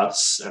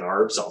us and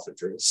our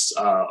self-interest,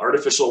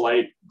 artificial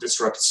light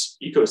disrupts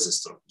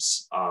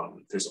ecosystems.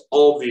 There's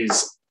all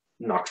these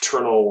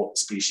nocturnal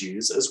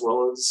species as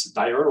well as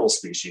diurnal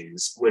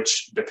species,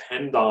 which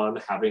depend on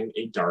having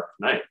a dark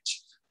night.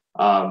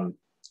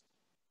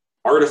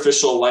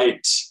 Artificial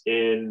light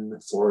in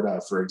Florida,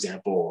 for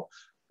example,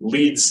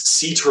 leads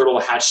sea turtle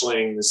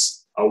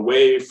hatchlings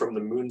away from the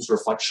moon's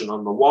reflection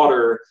on the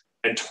water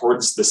and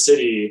towards the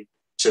city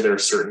to their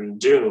certain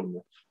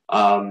doom.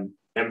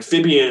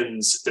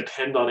 Amphibians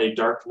depend on a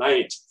dark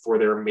night for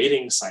their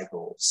mating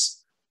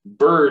cycles.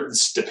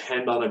 Birds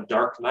depend on a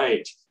dark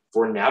night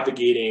for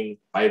navigating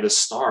by the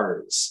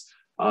stars.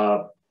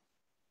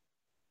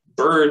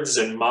 Birds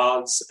and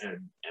moths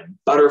and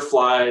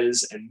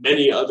butterflies and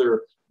many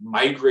other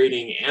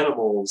migrating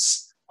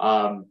animals,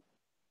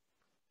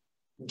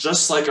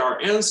 just like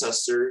our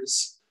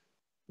ancestors,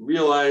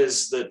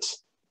 realize that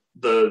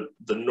the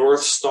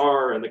North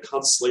Star and the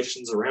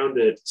constellations around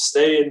it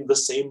stay in the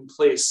same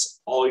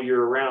place all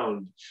year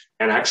round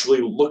and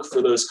actually look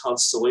for those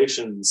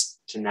constellations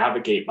to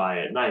navigate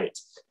by at night.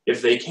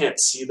 If they can't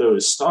see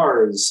those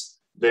stars,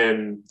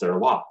 then they're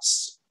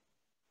lost.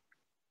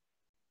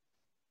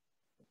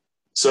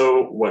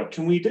 So what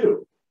can we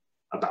do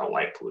about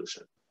light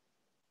pollution?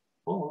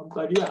 Well, I'm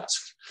glad you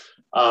asked.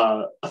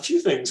 A few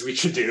things we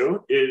can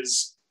do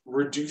is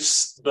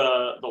reduce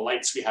the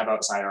lights we have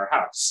outside our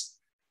house.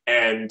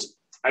 And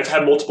I've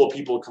had multiple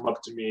people come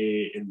up to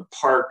me in the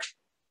park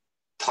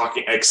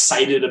talking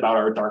excited about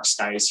our dark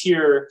skies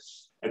here.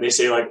 And they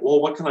say like,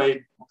 well, what can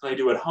I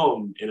do at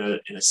home in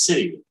a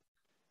city?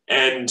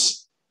 And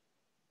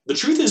the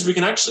truth is we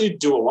can actually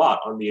do a lot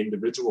on the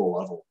individual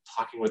level,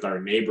 talking with our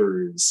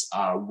neighbors,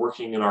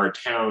 working in our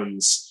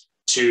towns,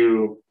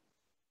 to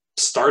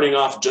starting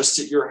off just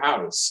at your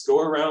house, go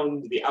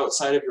around the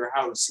outside of your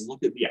house,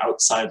 look at the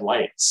outside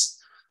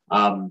lights.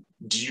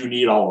 Do you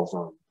need all of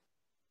them?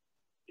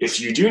 If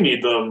you do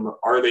need them,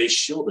 are they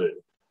shielded?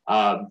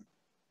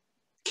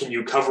 Can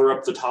you cover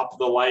up the top of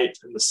the light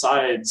and the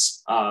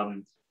sides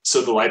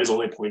so the light is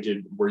only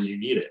pointed where you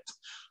need it?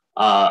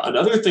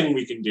 Another thing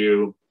we can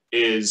do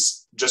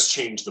is just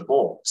change the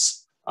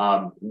bulbs.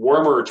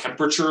 Warmer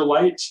temperature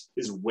light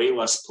is way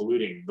less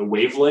polluting. The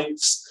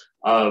wavelengths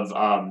of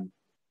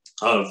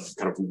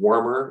kind of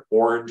warmer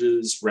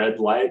oranges, red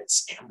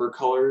lights, amber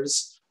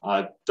colors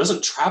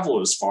doesn't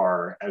travel as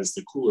far as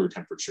the cooler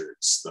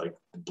temperatures, like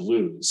the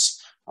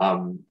blues,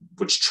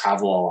 which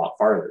travel a lot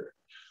farther.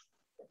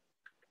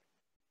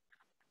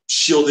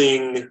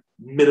 Shielding,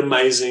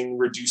 minimizing,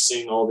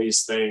 reducing all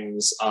these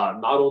things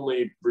not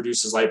only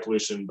reduces light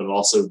pollution, but it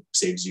also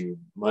saves you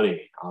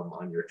money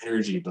on your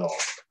energy bill.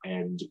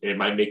 And it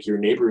might make your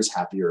neighbors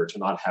happier to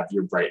not have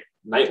your bright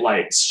night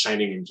lights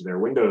shining into their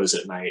windows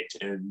at night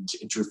and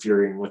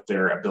interfering with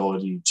their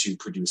ability to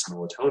produce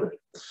melatonin.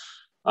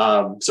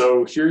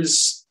 So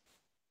here's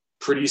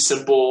pretty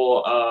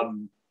simple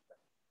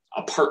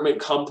apartment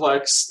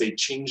complex. They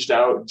changed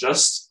out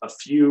just a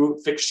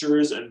few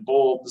fixtures and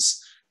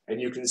bulbs, and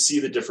you can see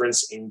the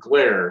difference in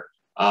glare.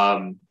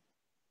 You're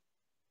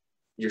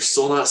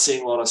still not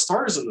seeing a lot of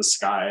stars in the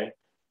sky,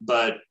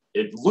 but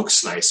it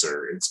looks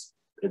nicer.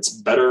 It's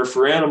better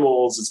for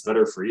animals, it's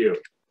better for you.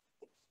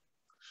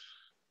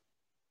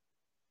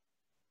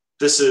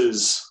 This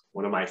is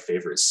one of my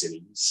favorite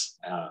cities.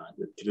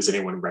 Does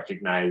anyone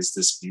recognize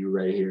this view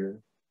right here?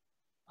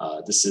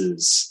 This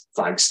is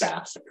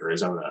Flagstaff,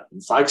 Arizona.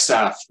 And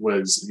Flagstaff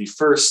was the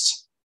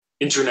first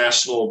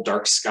international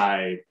dark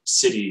sky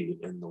city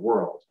in the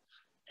world.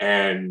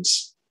 And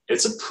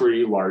it's a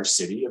pretty large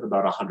city of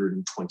about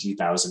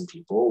 120,000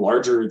 people,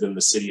 larger than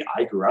the city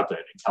I grew up in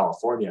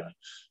California.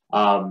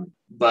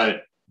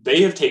 But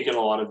they have taken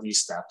a lot of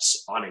these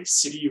steps on a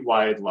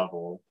citywide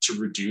level to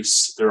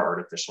reduce their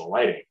artificial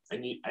lighting.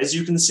 And as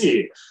you can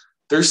see,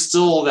 there's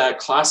still that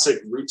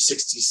classic Route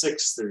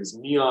 66. There's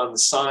neon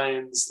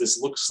signs. This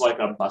looks like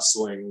a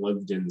bustling,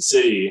 lived-in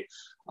city.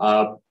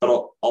 But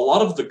a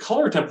lot of the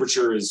color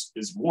temperature is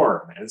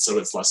warm, and so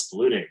it's less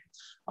polluting.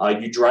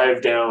 You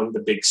drive down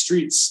the big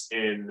streets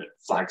in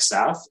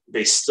Flagstaff,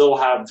 they still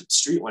have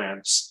street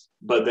lamps,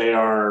 but they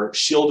are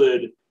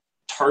shielded,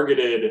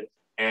 targeted,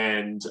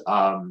 and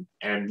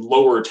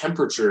lower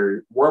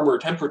temperature, warmer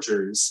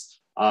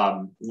temperatures,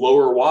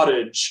 lower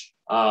wattage.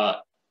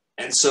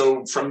 And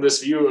so from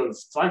this view of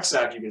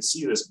Flagstaff, you can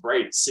see this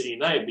bright city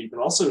night, but you can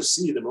also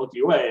see the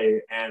Milky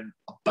Way and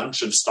a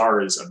bunch of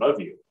stars above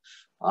you.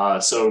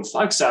 So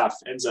Flagstaff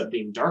ends up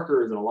being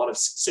darker than a lot of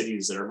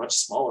cities that are much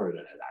smaller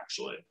than it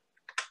actually.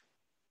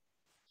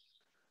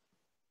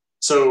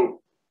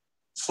 So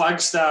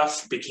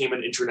Flagstaff became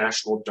an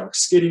international dark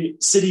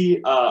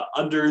city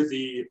under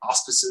the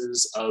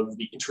auspices of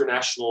the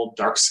International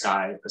Dark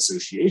Sky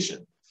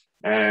Association.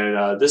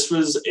 And this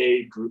was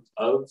a group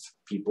of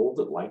people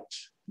that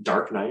liked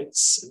dark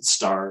nights and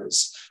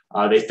stars.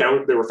 They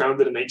were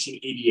founded in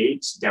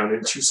 1988 down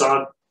in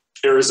Tucson,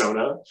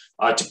 Arizona,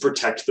 to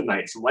protect the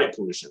night from light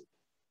pollution.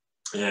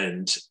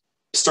 And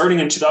starting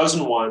in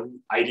 2001,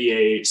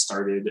 IDA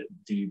started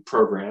the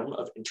program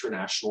of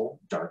International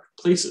Dark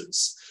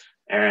Places.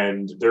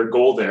 And their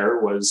goal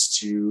there was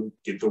to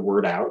get the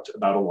word out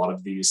about a lot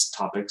of these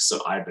topics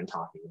that I've been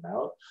talking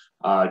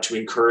about, to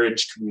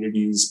encourage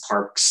communities,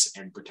 parks,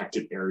 and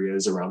protected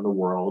areas around the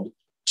world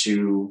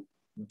to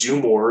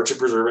do more to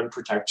preserve and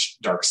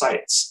protect dark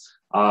sites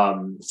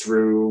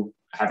through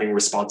having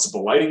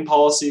responsible lighting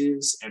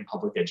policies and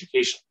public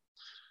education.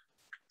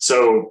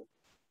 So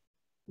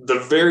the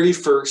very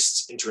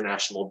first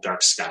International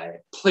Dark Sky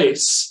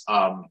Place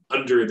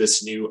under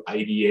this new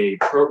IDA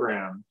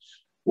program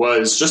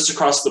was just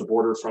across the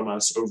border from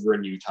us over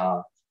in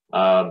Utah,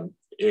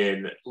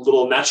 in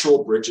Little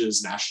Natural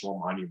Bridges National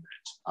Monument,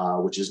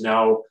 which is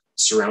now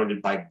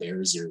surrounded by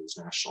Bears Ears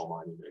National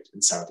Monument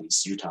in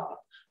Southeast Utah.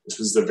 This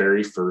was the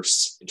very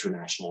first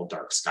International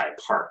Dark Sky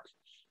Park.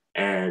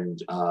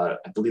 And I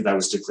believe that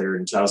was declared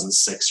in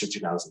 2006 or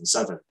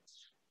 2007.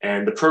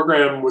 And the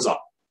program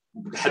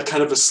had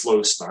kind of a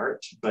slow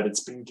start, but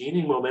it's been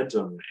gaining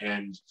momentum.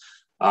 And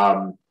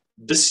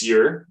this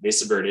year,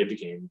 Mesa Verde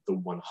became the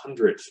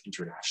 100th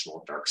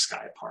International Dark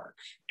Sky Park.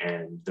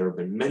 And there have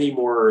been many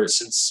more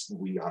since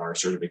we got our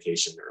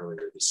certification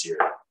earlier this year.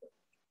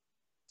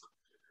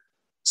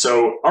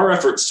 So our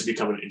efforts to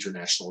become an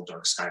International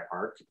Dark Sky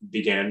Park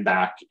began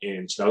back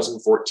in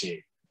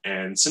 2014.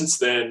 And since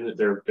then,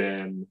 there have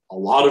been a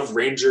lot of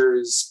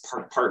rangers,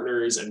 park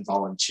partners, and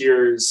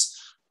volunteers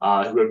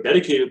who have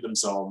dedicated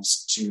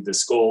themselves to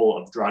this goal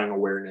of drawing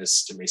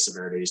awareness to Mesa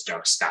Verde's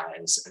dark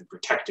skies and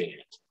protecting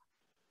it.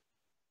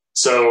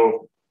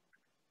 So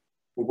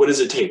what does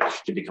it take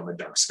to become a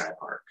dark sky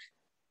park?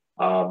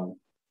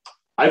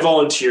 I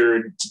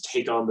volunteered to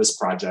take on this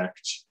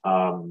project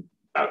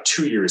about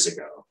 2 years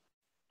ago.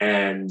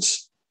 And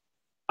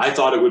I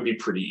thought it would be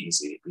pretty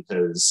easy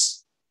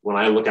because when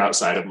I look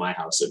outside of my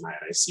house at night,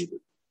 I see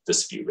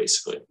this view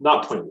basically,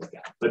 not point look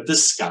at, but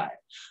this sky.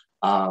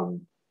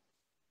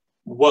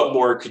 What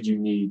more could you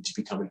need to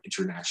become an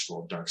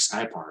international dark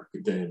sky park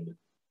than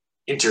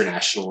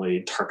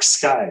internationally dark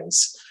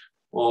skies?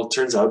 Well, it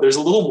turns out there's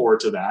a little more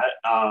to that.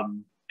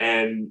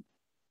 And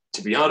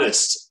to be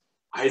honest,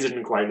 I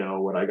didn't quite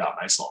know what I got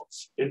myself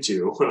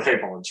into when I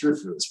volunteered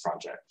for this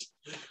project.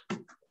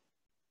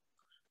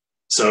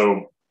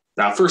 So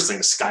that first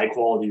thing, sky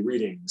quality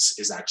readings,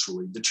 is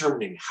actually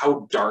determining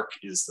how dark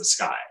is the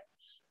sky,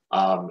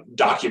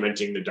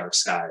 documenting the dark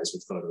skies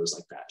with photos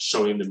like that,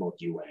 showing the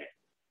Milky Way,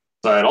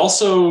 but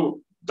also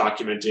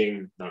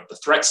documenting the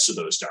threats to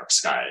those dark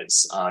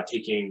skies,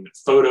 taking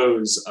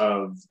photos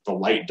of the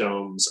light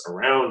domes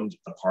around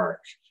the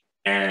park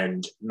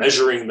and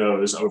measuring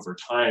those over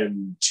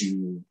time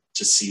to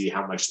see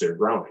how much they're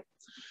growing.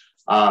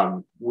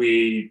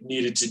 We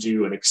needed to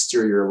do an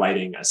exterior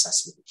lighting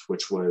assessment,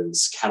 which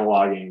was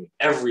cataloging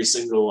every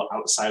single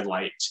outside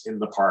light in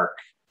the park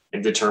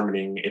and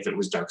determining if it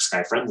was dark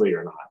sky friendly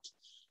or not.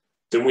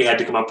 Then we had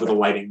to come up with a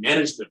lighting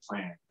management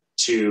plan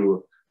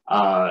to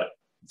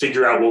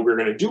figure out what we were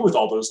going to do with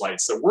all those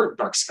lights that weren't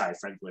dark sky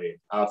friendly,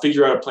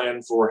 figure out a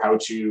plan for how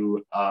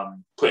to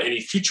put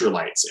any future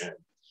lights in.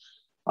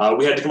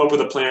 We had to come up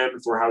with a plan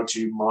for how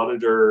to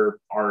monitor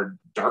our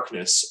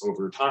darkness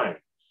over time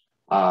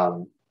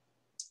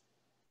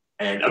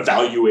and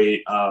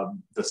evaluate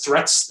the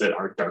threats that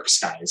our dark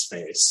skies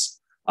face.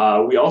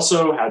 We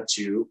also had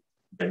to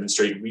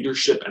demonstrate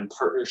leadership and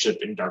partnership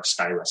in dark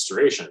sky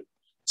restoration.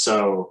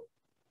 So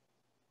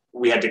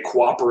we had to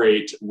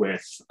cooperate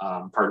with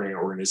partnering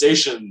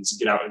organizations,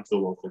 get out into the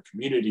local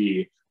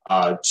community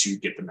to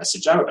get the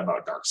message out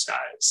about dark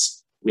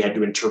skies. We had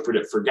to interpret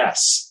it for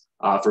guests,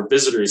 for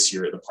visitors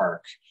here at the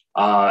park.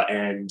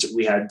 And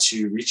we had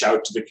to reach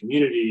out to the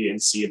community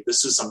and see if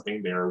this is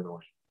something they're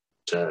willing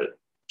to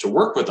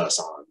work with us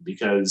on.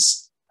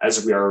 Because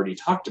as we already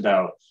talked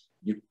about,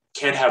 you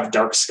can't have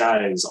dark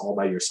skies all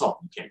by yourself.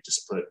 You can't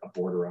just put a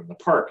board around the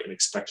park and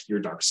expect your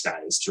dark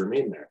skies to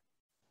remain there.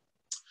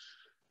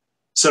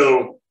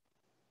 So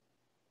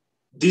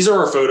these are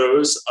our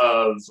photos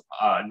of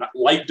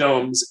light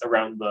domes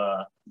around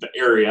the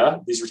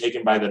area. These were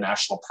taken by the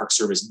National Park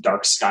Service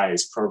Dark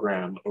Skies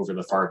program over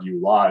the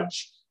Farview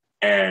Lodge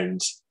and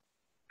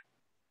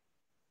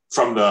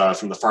from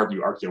the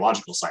Farview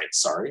archaeological site,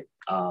 sorry.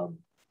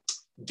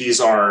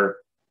 These are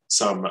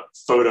some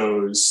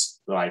photos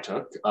that I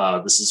took.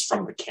 This is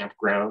from the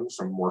campground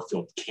from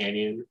Moorfield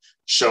Canyon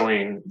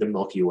showing the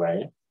Milky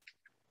Way.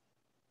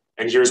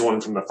 And here's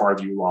one from the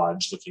Farview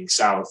Lodge looking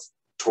south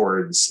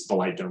towards the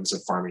light domes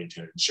of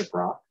Farmington and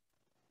Shiprock.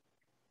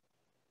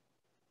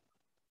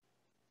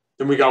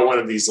 Then we got one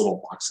of these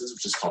little boxes,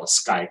 which is called a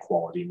sky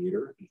quality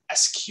meter, an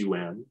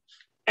SQM.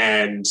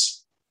 And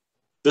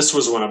this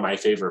was one of my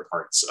favorite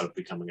parts of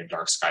becoming a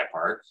dark sky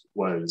park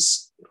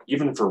was,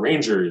 even for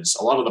rangers,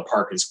 a lot of the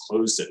park is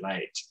closed at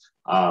night.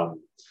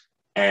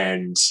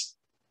 And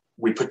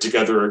we put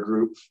together a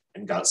group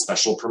and got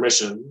special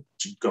permission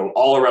to go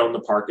all around the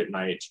park at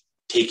night,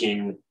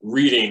 taking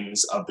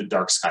readings of the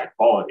dark sky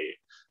quality.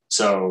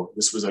 So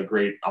this was a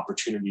great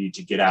opportunity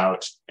to get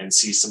out and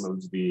see some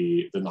of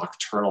the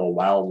nocturnal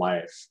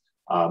wildlife,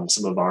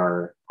 some of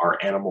our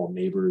animal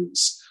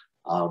neighbors,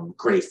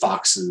 gray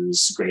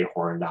foxes, gray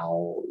horned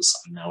owls,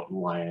 a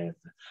mountain lion.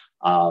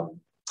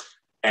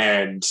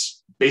 And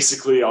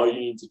basically all you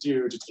need to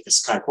do to take a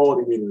sky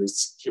quality meter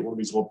is get one of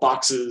these little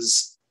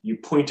boxes, you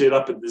point it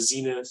up at the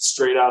zenith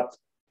straight up,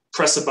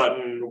 press a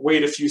button,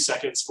 wait a few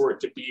seconds for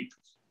it to beep,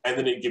 and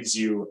then it gives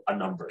you a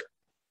number.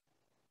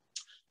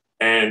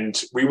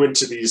 And we went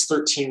to these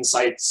 13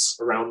 sites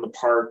around the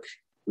park.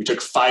 We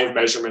took 5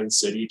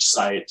 measurements at each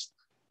site,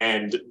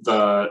 and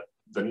the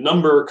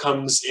number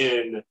comes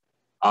in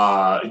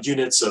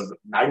units of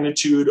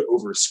magnitude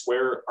over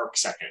square arc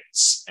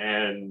seconds.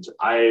 And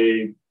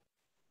I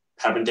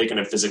haven't taken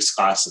a physics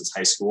class since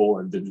high school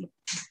and didn't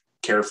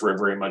care for it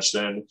very much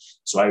then.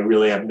 So I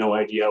really have no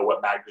idea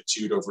what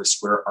magnitude over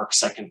square arc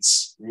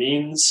seconds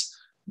means.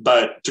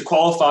 But to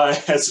qualify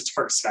as a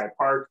dark sky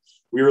park,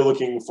 we were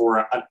looking for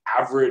an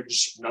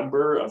average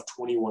number of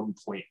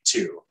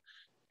 21.2.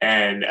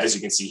 And as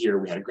you can see here,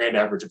 we had a grand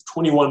average of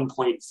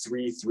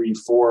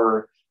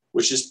 21.334,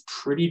 which is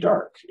pretty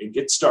dark. It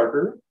gets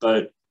darker,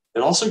 but it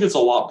also gets a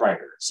lot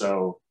brighter.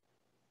 So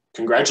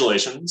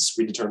congratulations,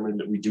 we determined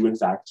that we do in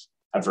fact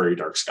have very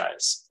dark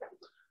skies.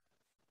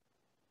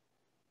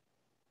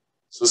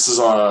 So this is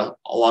a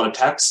lot of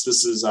text.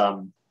 This is,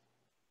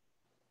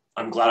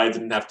 I'm glad I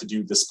didn't have to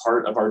do this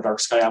part of our dark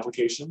sky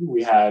application.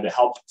 We had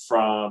help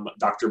from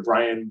Dr.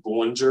 Brian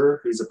Bullinger,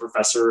 who's a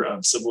professor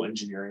of civil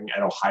engineering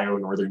at Ohio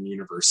Northern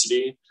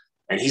University.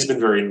 and he's been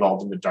very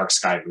involved in the dark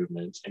sky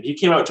movement. And he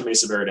came out to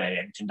Mesa Verde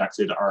and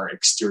conducted our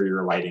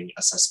exterior lighting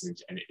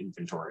assessment and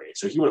inventory.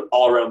 So he went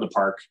all around the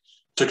park,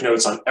 took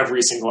notes on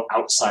every single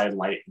outside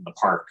light in the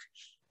park.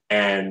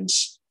 And,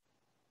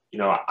 you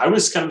know, I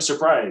was kind of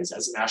surprised.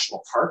 As a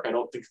national park, I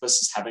don't think of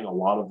us as having a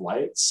lot of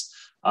lights.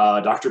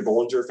 Dr.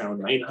 Bollinger found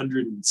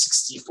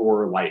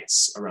 964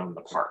 lights around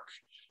the park.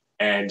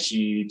 And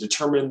he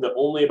determined that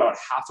only about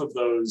half of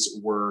those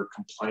were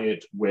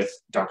compliant with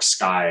dark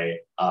sky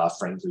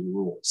friendly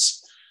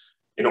rules.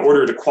 In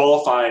order to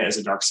qualify as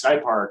a dark sky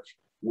park,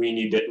 we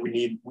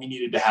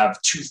needed to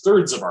have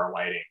 2/3 of our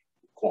lighting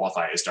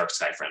qualify as dark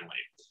sky friendly.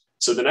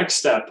 So the next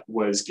step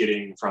was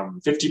getting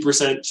from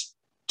 50%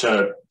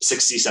 to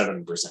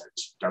 67%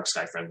 dark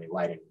sky friendly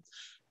lighting.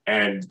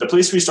 And the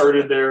place we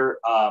started there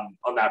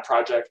on that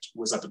project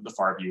was up at the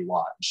Farview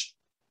Lodge.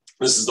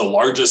 This is the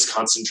largest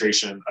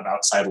concentration of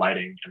outside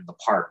lighting in the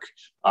park.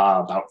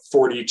 About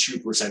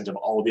 42% of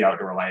all the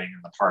outdoor lighting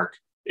in the park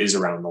is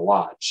around the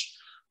lodge.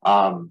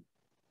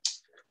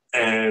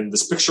 And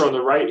this picture on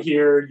the right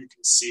here, you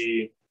can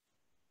see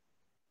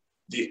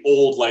the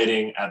old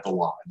lighting at the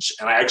lodge.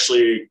 And I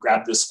actually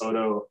grabbed this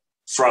photo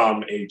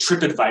from a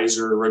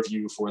TripAdvisor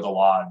review for the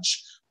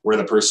lodge, where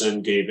the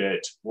person gave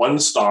it 1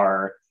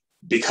 star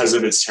because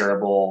of its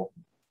terrible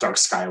dark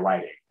sky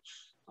lighting.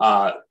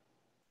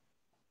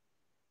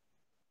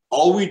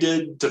 All we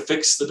did to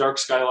fix the dark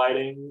sky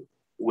lighting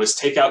was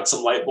take out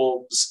some light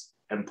bulbs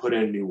and put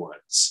in new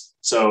ones.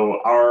 So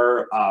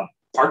our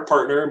park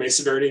partner,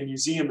 Mesa Verde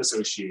Museum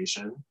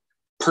Association,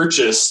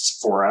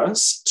 purchased for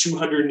us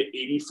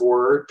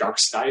 284 dark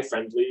sky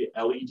friendly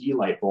LED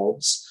light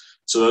bulbs.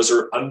 So those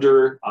are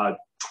under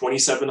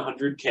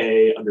 2700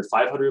 K, under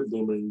 500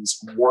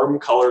 lumens, warm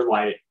color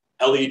light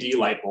LED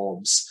light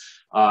bulbs.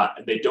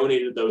 They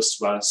donated those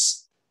to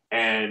us,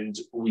 and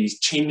we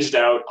changed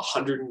out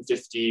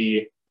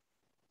 150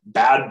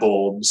 bad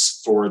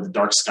bulbs for the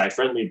dark sky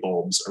friendly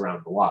bulbs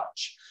around the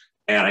lodge.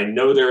 And I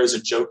know there is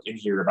a joke in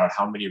here about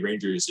how many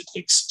rangers it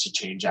takes to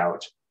change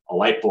out a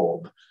light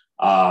bulb,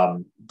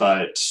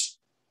 but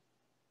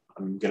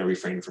I'm going to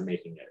refrain from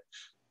making it.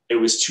 It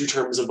was two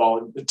teams of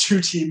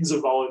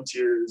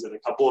volunteers and a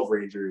couple of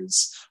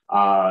rangers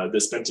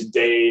that spent a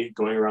day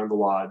going around the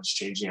lodge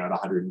changing out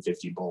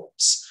 150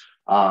 bulbs.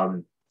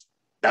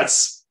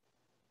 That's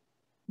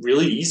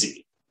really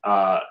easy.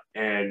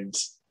 And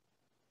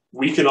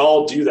we can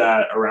all do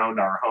that around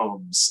our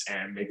homes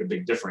and make a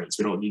big difference.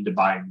 We don't need to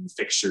buy new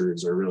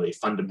fixtures or really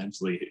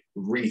fundamentally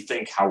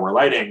rethink how we're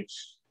lighting,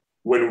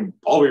 when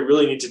all we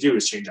really need to do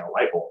is change out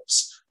light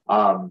bulbs.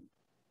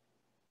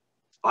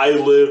 I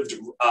lived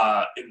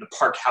in the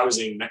park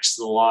housing next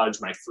to the lodge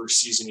my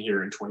first season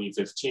here in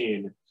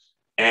 2015,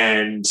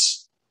 and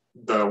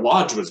the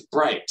lodge was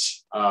bright.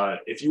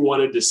 If you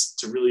wanted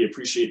to really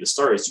appreciate the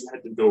stars, you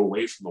had to go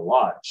away from the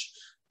lodge.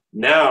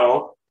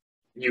 Now,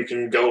 you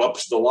can go up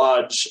to the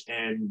lodge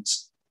and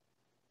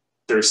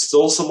there's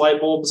still some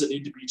light bulbs that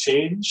need to be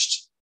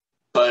changed,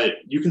 but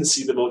you can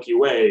see the Milky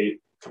Way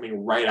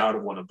coming right out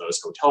of one of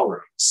those hotel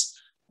rooms.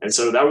 And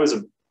so that was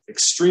an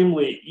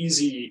extremely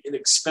easy,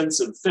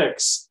 inexpensive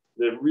fix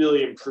that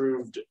really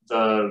improved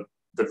the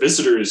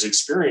visitor's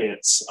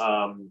experience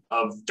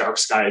of dark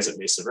skies at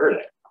Mesa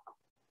Verde.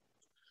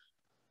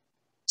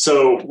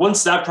 So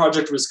once that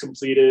project was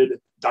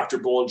completed, Dr.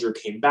 Bollinger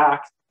came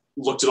back,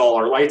 looked at all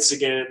our lights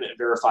again, and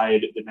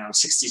verified that now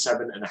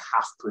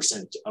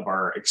 67.5% of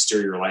our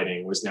exterior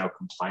lighting was now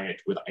compliant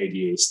with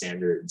IDA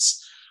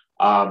standards.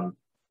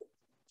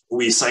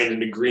 We signed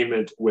an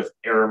agreement with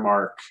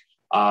Aramark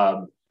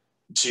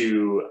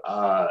to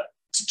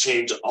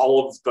change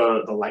all of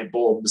the light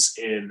bulbs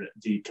in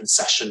the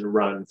concession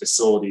run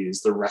facilities,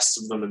 the rest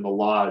of them in the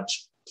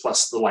lodge,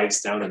 plus the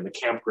lights down in the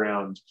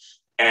campground.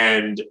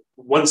 And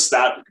once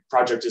that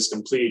project is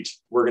complete,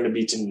 we're going to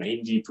be to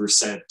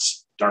 90%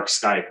 dark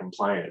sky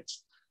compliant.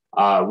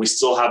 We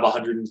still have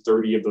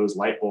 130 of those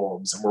light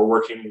bulbs, and we're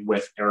working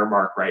with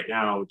Aramark right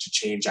now to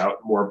change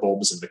out more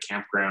bulbs in the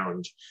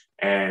campground.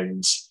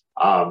 And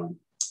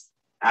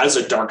as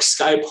a dark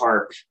sky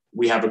park,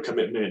 we have a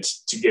commitment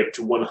to get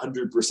to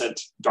 100%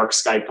 dark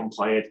sky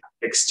compliant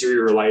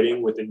exterior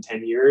lighting within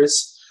 10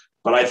 years.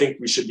 But I think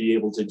we should be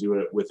able to do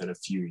it within a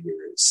few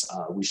years.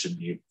 We should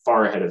be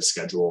far ahead of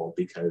schedule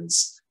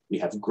because we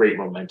have great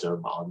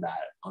momentum on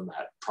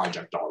that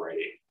project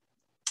already.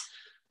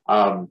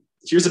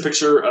 Here's a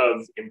picture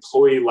of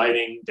employee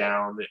lighting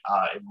down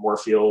in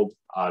Moorfield,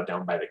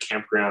 down by the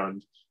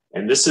campground.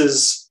 And this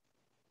is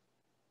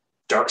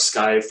dark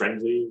sky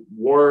friendly,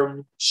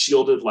 warm,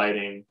 shielded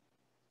lighting.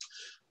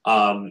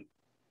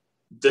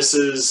 This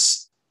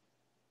is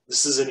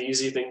an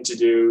easy thing to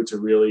do to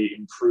really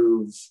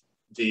improve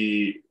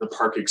the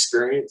park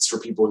experience for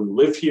people who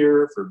live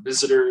here, for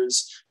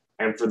visitors,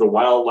 and for the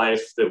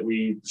wildlife that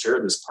we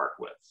share this park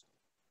with.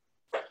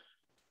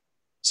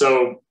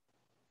 So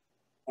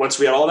once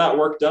we had all that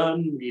work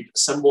done, we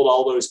assembled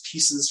all those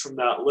pieces from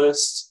that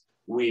list.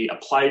 We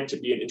applied to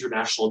be an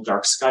international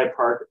dark sky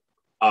park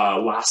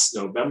last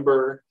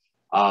November.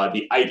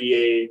 The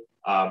IDA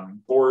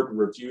board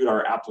reviewed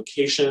our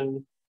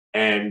application,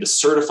 and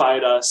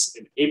certified us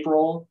in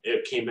April.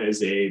 It came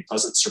as a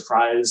pleasant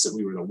surprise that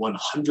we were the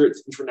 100th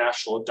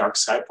International Dark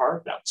Sky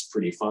Park. That was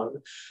pretty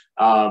fun.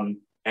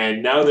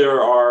 And now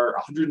there are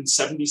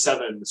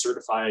 177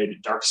 certified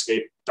dark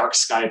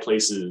sky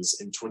places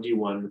in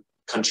 21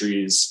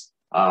 countries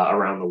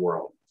around the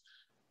world.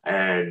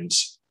 And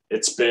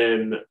it's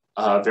been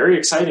very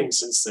exciting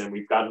since then.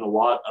 We've gotten a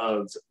lot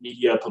of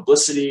media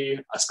publicity,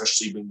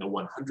 especially being the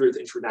 100th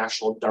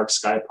International Dark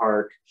Sky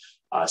Park.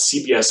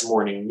 CBS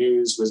Morning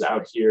News was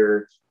out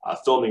here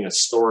filming a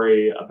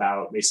story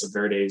about Mesa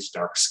Verde's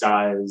dark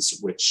skies,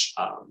 which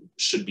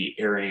should be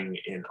airing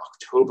in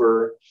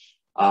October.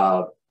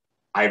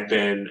 I've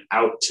been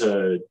out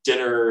to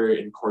dinner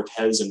in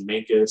Cortez and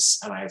Mancos,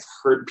 and I've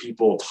heard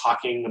people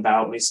talking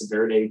about Mesa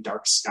Verde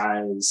dark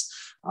skies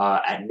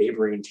at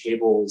neighboring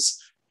tables.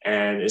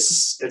 And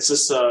it's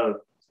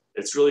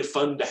really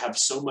fun to have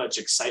so much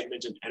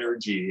excitement and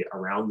energy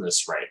around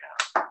this right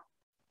now.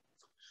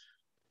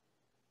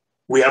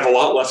 We have a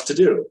lot left to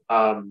do.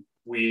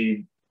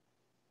 We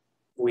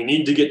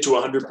need to get to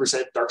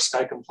 100% dark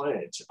sky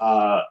compliant.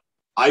 I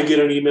get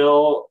an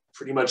email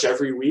pretty much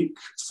every week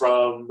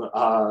from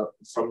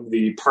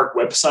the park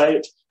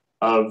website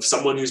of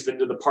someone who's been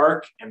to the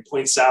park and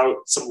points out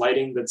some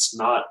lighting that's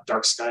not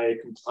dark sky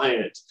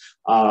compliant,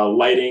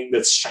 lighting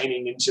that's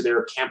shining into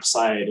their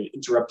campsite and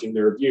interrupting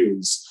their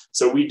views.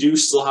 So we do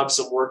still have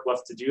some work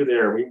left to do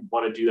there. We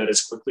want to do that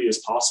as quickly as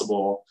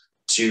possible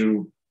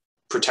to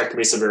protect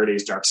Mesa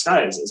Verde's dark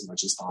skies as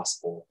much as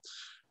possible.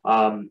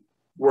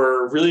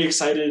 We're really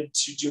excited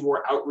to do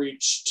more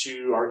outreach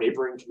to our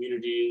neighboring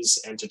communities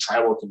and to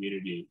tribal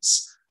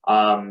communities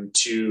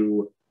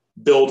to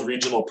build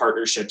regional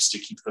partnerships to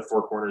keep the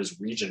Four Corners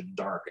region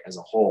dark as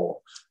a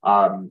whole.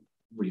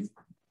 We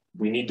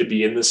need to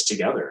be in this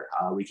together.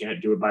 We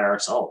can't do it by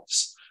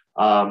ourselves.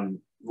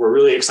 We're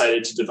really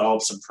excited to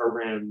develop some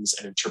programs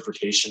and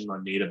interpretation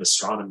on native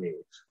astronomy,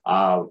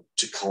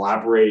 to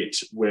collaborate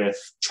with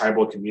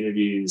tribal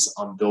communities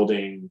on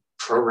building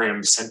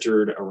programs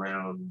centered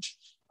around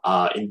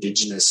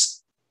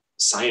indigenous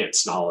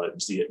science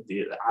knowledge, the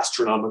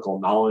astronomical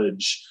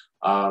knowledge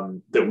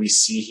that we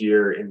see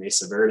here in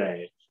Mesa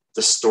Verde,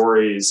 the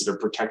stories that are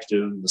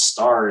protected in the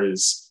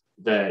stars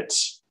that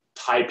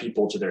tie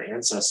people to their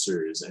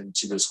ancestors and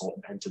to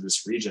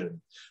this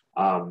region.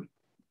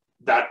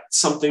 That's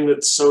something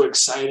that's so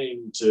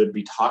exciting to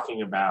be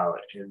talking about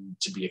and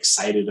to be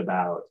excited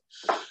about.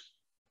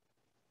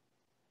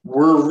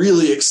 We're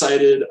really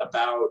excited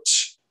about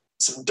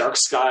some dark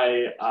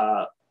sky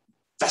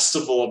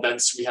festival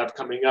events we have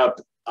coming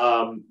up.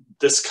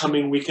 This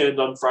coming weekend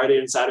on Friday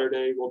and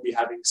Saturday, we'll be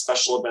having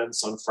special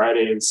events on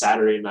Friday and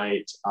Saturday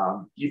night,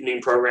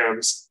 evening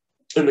programs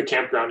in the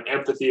campground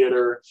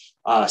amphitheater,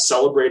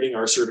 celebrating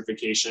our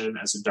certification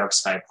as a dark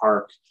sky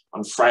park.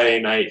 On Friday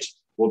night,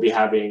 we'll be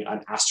having an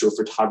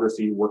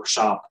astrophotography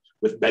workshop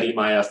with Betty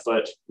Maya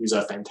Foote, who's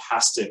a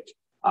fantastic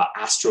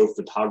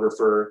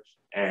astrophotographer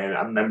and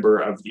a member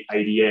of the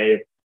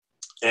IDA.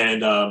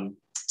 And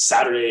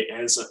Friday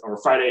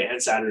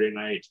and Saturday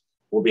night,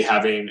 we'll be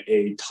having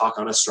a talk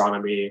on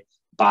astronomy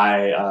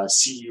by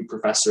CU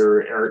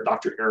professor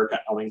Dr. Erica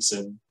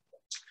Ellingson.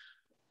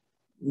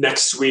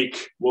 Next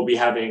week, we'll be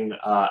having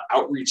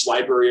outreach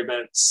library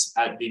events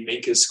at the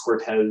Mancos,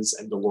 Cortez,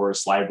 and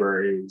Dolores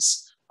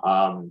libraries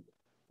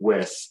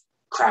with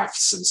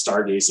crafts and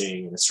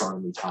stargazing and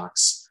astronomy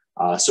talks.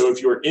 So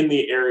if you're in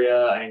the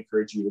area, I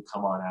encourage you to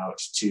come on out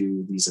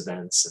to these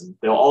events, and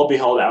they'll all be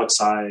held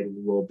outside, and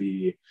we'll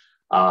be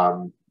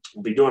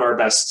doing our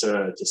best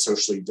to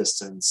socially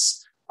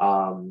distance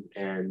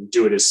and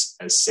do it as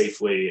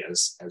safely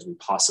as we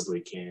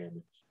possibly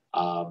can.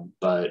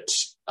 But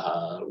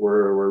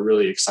we're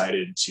really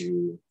excited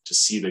to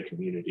see the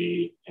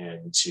community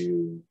and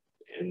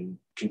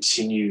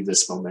continue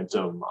this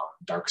momentum on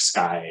dark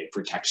sky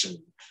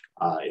protection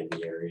in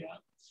the area.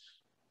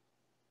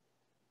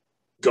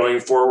 Going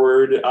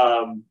forward,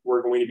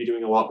 we're going to be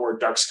doing a lot more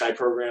dark sky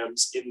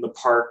programs in the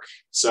park.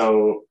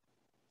 So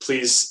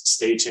please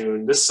stay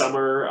tuned. This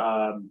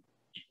summer,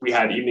 we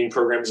had evening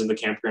programs in the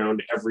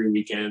campground every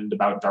weekend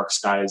about dark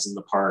skies in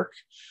the park.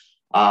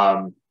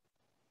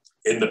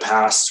 In the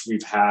past,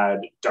 we've had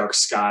dark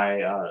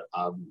sky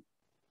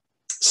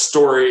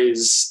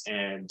stories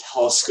and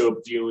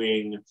telescope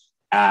viewing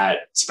at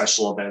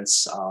special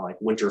events like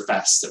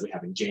Winterfest that we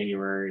have in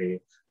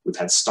January. We've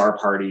had star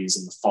parties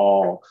in the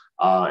fall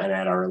and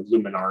at our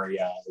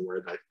luminaria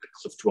where the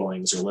cliff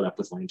dwellings are lit up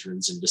with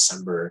lanterns in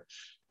December.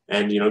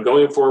 And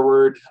going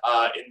forward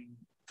in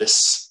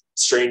this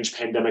strange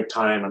pandemic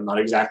time, I'm not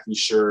exactly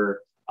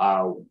sure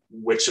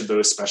which of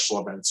those special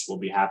events will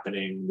be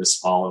happening this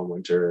fall and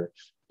winter,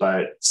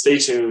 but stay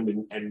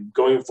tuned. And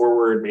going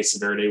forward, Mesa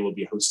Verde will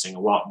be hosting a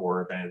lot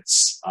more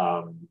events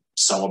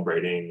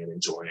celebrating and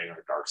enjoying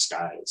our dark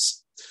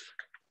skies.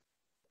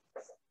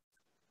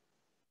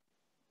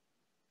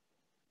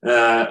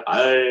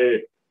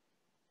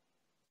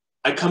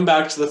 I come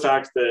back to the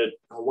fact that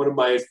one of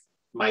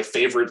my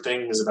favorite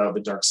things about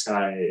the dark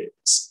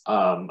skies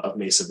of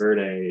Mesa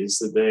Verde is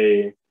that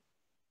they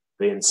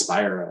They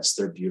inspire us.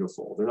 They're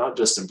beautiful. They're not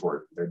just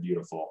important, they're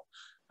beautiful.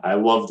 I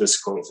love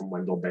this quote from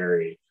Wendell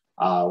Berry,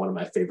 one of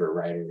my favorite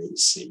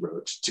writers. He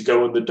wrote, "To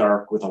go in the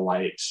dark with a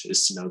light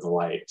is to know the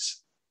light.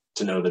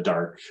 To know the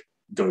dark,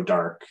 go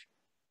dark.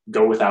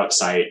 Go without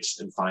sight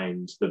and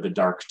find that the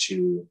dark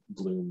too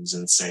blooms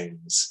and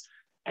sings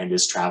and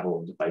is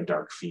traveled by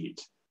dark feet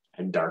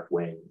and dark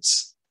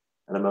wings."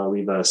 And I'm going to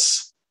leave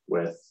us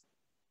with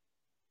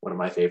one of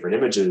my favorite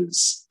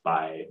images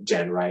by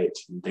Jan Wright.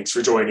 And thanks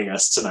for joining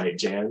us tonight,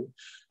 Jan.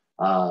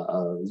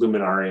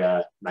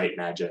 Luminaria, Night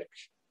Magic.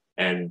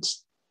 And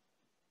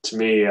to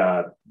me,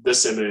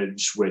 this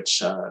image,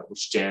 which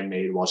Jan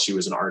made while she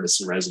was an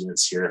artist in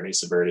residence here at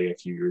Mesa Verde a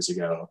few years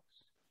ago,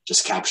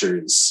 just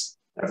captures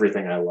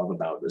everything I love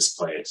about this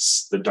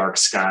place. The dark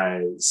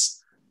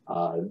skies,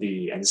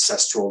 the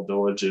ancestral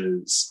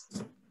villages,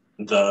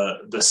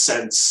 the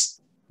sense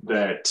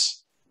that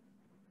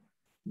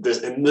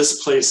in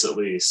this place, at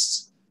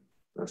least,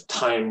 if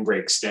time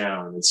breaks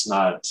down,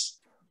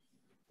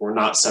 we're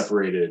not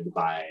separated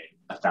by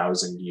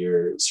 1,000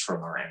 years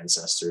from our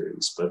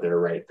ancestors, but they're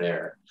right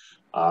there.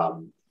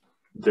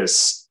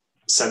 This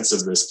sense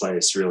of this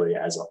place really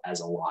as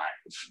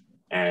alive,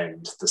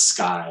 and the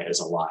sky is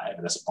alive,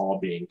 and us all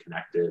being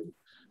connected,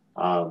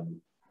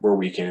 where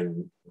we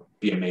can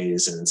be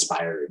amazed and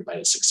inspired by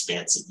this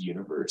expansive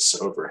universe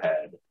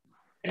overhead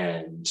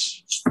and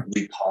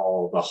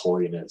recall the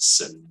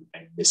holiness and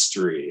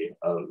mystery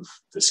of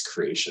this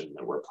creation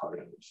that we're part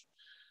of.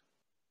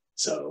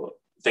 So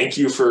thank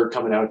you for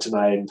coming out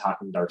tonight and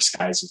talking dark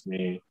skies with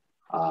me.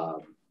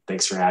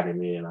 Thanks for having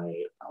me, and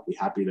I'll be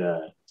happy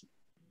to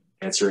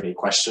answer any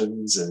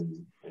questions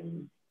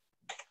and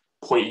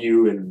point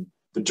you in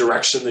the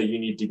direction that you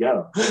need to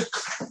go.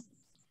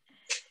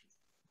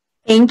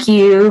 Thank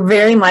you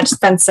very much,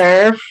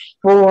 Spencer,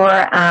 for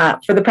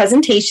the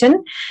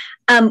presentation.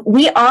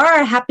 We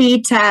are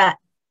happy to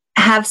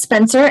have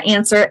Spencer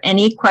answer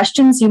any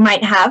questions you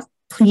might have.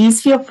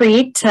 Please feel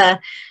free to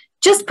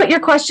just put your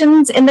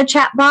questions in the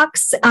chat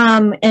box,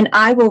 and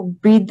I will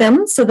read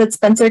them so that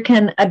Spencer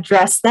can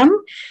address them.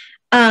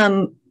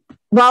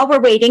 While we're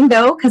waiting,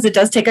 though, because it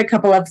does take a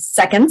couple of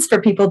seconds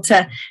for people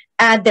to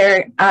add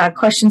their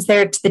questions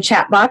there to the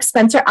chat box,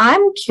 Spencer,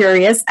 I'm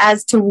curious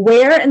as to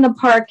where in the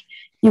park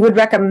you would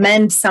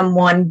recommend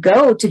someone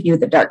go to view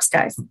the dark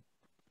skies.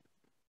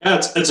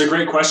 Yeah, it's a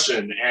great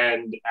question.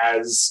 And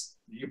as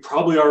you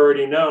probably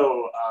already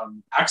know,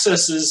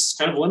 access is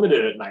kind of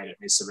limited at night at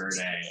Mesa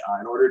Verde.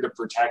 In order to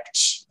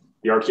protect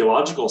the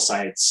archaeological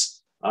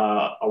sites,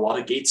 a lot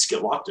of gates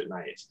get locked at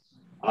night.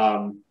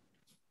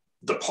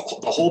 The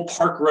whole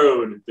park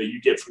road that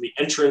you get from the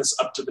entrance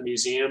up to the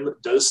museum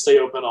does stay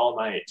open all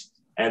night.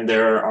 And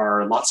there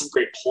are lots of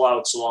great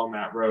pullouts along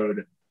that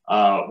road,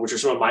 which are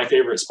some of my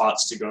favorite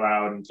spots to go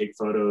out and take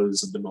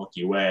photos of the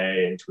Milky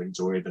Way and to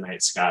enjoy the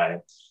night sky.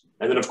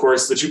 And then, of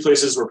course, the two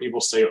places where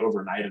people stay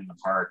overnight in the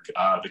park,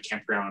 the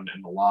campground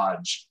and the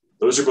lodge,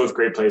 those are both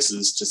great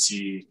places to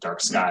see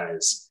dark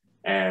skies.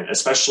 And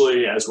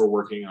especially as we're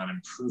working on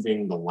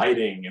improving the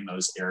lighting in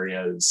those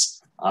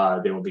areas,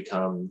 they will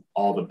become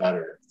all the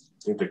better.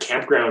 I think the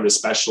campground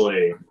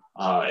especially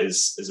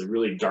is a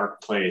really dark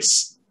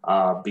place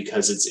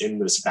because it's in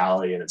this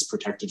valley and it's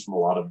protected from a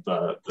lot of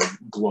the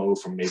glow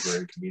from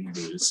neighboring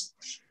communities.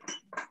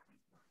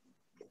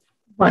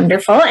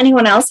 Wonderful.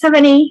 Anyone else have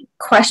any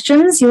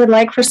questions you would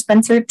like for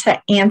Spencer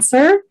to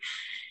answer?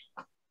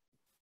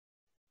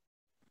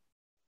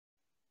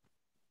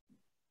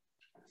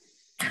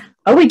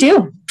 Oh, we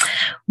do.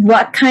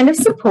 What kind of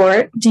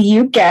support do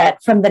you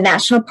get from the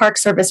National Park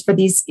Service for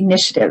these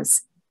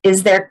initiatives?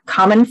 Is there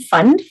common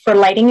fund for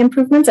lighting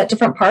improvements at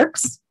different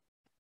parks?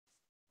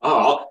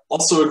 Oh,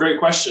 also a great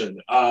question.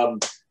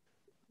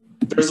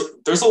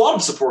 There's a lot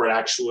of support,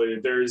 actually.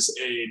 There's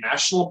a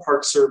National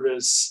Park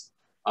Service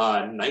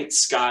Night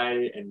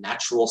Sky and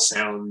Natural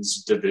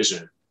Sounds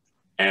Division,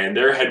 and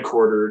they're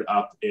headquartered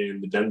up in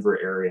the Denver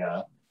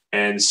area.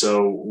 And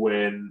so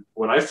when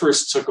I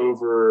first took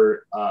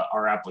over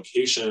our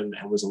application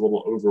and was a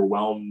little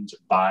overwhelmed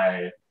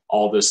by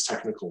all this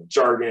technical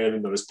jargon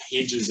and those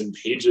pages and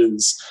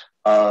pages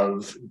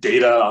of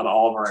data on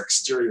all of our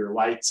exterior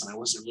lights, and I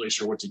wasn't really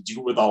sure what to do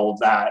with all of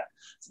that,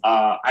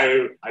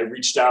 I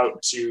reached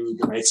out to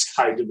the Night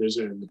Sky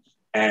Division,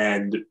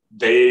 and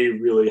they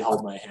really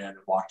held my hand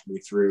and walked me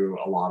through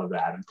a lot of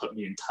that and put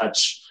me in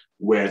touch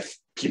with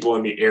people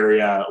in the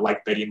area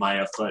like Betty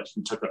Maya Foote,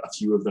 who took a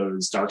few of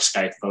those dark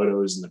sky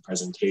photos in the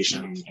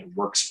presentation and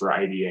works for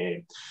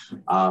IDA.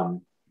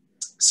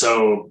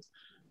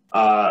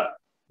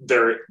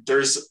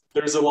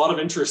 There's a lot of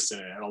interest in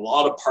it, and a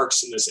lot of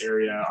parks in this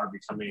area are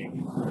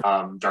becoming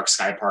dark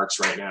sky parks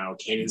right now.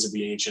 Canyons of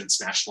the Ancients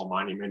National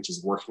Monument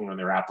is working on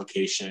their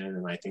application,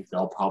 and I think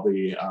they'll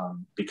probably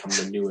become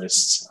the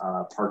newest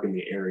park in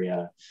the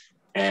area.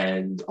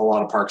 And a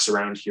lot of parks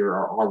around here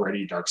are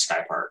already dark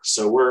sky parks.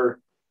 So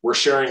we're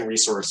sharing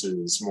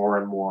resources more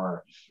and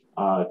more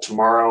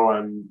Tomorrow,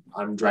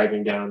 I'm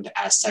driving down to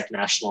Aztec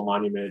National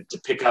Monument to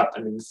pick up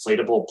an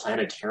inflatable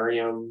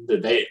planetarium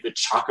that the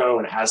Chaco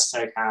and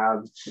Aztec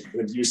have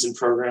used in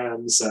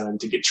programs, and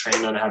to get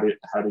trained on how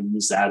to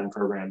use that in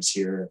programs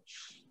here.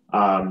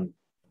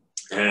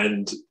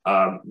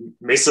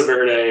 Mesa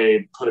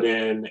Verde put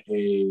in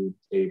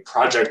a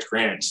project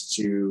grant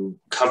to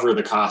cover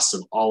the cost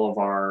of all of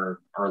our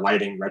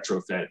lighting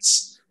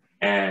retrofits.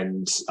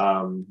 And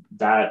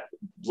that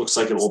looks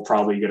like it will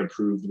probably get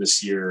approved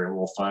this year, and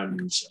will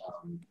fund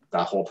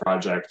that whole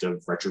project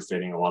of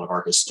retrofitting a lot of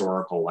our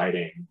historical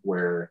lighting,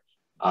 where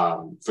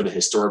for the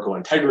historical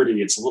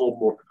integrity, it's a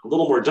little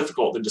more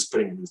difficult than just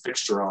putting a new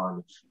fixture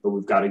on, but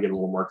we've got to get a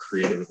little more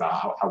creative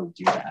about how we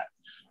do that.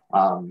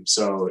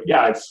 So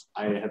yeah,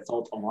 I have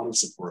felt a lot of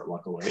support,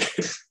 luckily.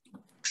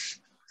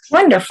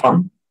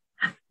 Wonderful.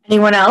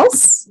 Anyone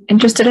else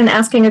interested in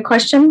asking a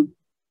question?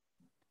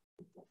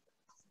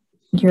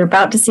 You're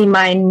about to see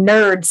my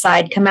nerd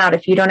side come out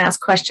if you don't ask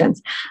questions.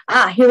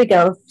 Here we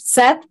go.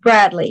 Seth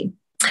Bradley.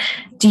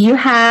 Do you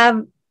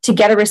have to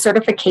get a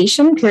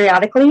recertification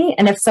periodically?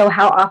 And if so,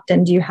 how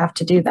often do you have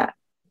to do that?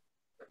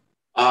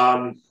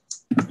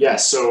 Yeah,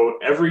 so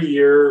every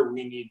year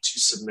we need to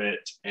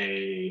submit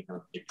a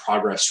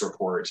progress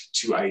report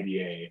to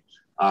IDA.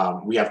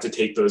 We have to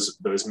take those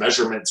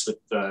measurements with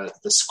the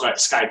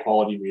sky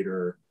quality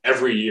meter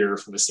every year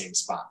from the same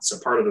spot. So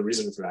part of the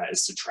reason for that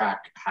is to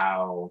track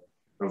how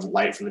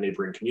light from the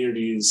neighboring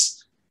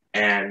communities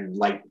and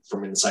light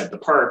from inside the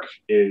park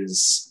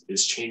is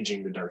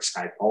changing the dark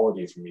sky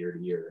quality from year to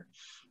year.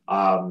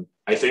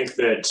 I think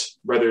that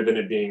rather than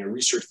it being a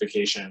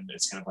recertification,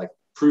 it's kind of like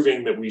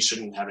proving that we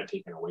shouldn't have it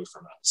taken away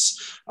from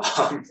us.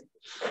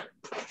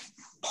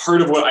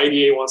 Part of what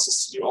IDA wants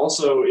us to do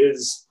also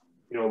is,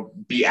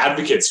 be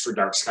advocates for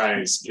dark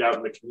skies, get out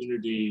in the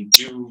community,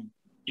 do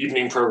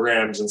evening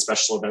programs and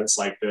special events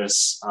like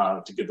this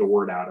to get the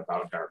word out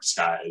about dark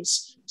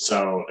skies.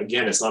 So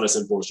again, it's not as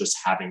simple as just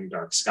having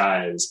dark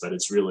skies, but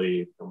it's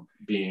really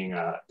being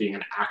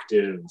an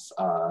active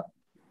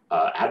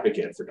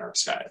advocate for dark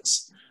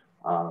skies.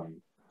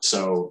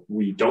 So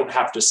we don't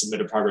have to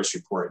submit a progress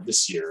report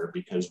this year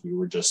because we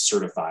were just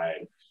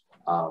certified.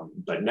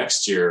 But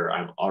next year,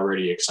 I'm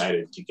already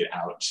excited to get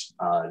out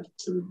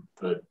to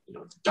the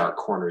dark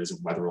corners of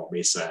Wetherell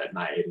Mesa at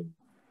night and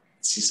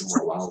see some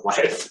more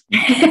wildlife.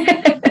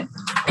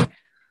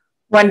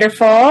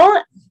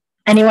 Wonderful.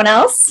 Anyone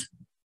else?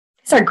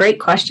 These are great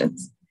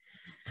questions.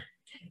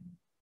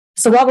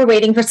 So while we're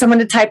waiting for someone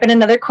to type in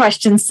another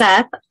question,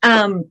 Seth,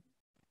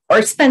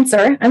 or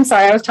Spencer, I'm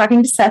sorry, I was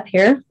talking to Seth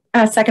here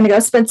a second ago.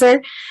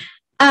 Spencer,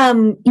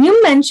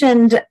 you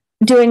mentioned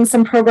doing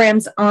some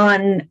programs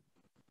on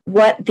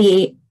what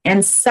the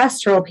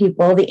ancestral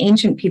people, the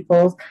ancient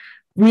peoples,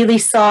 really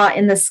saw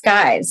in the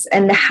skies.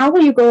 And how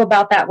will you go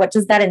about that? What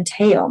does that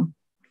entail?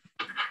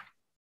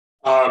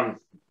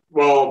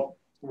 Well,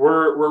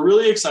 we're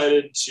really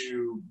excited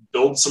to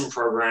build some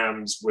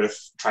programs with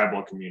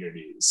tribal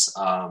communities.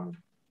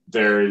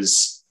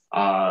 There's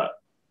a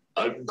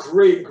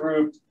great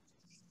group.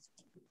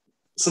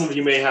 Some of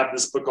you may have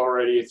this book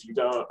already. If you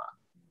don't,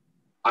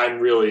 I'm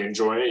really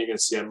enjoying it. You can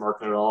see I'm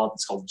marking it all up.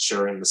 It's called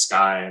Sharing the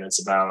Sky, and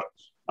it's about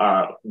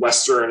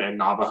Western and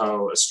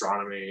Navajo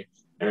astronomy.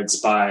 And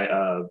it's by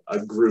a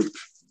group,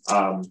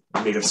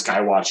 Native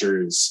Sky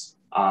Watchers,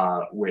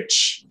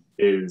 which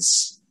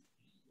is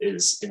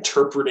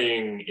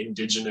interpreting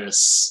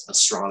indigenous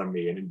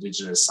astronomy and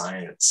indigenous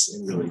science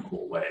in really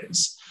cool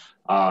ways.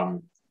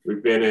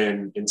 We've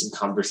been in some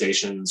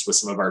conversations with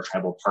some of our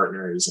tribal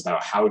partners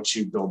about how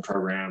to build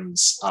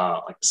programs,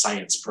 like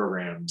science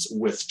programs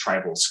with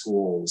tribal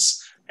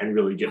schools, and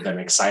really get them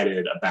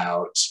excited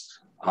about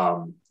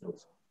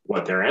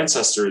what their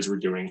ancestors were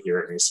doing here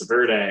at Mesa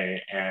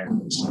Verde,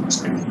 and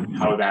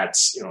how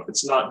that's,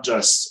 it's not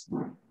just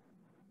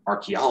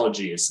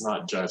archaeology, it's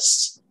not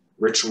just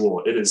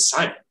ritual, it is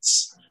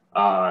science.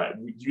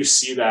 You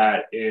see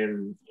that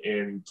in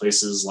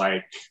places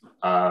like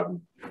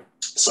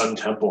Sun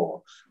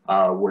Temple,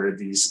 where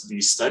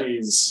these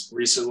studies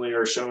recently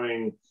are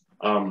showing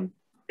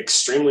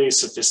extremely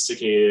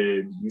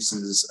sophisticated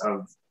uses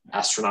of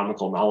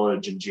astronomical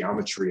knowledge and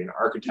geometry and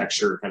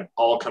architecture kind of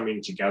all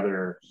coming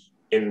together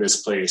in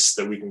this place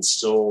that we can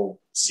still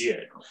see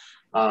it.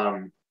 I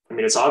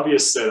mean, it's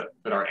obvious that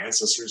our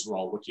ancestors were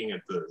all looking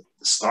at the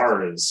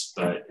stars,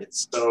 but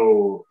it's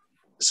so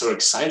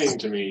exciting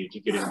to me to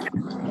get into the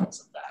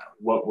details of that.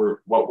 What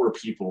were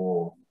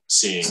people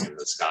seeing in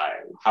the sky?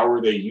 How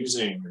were they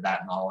using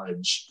that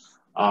knowledge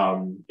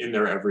in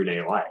their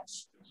everyday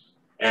life?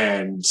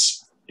 And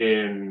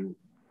in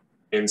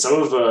some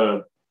of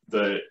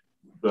the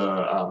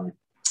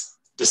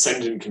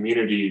descendant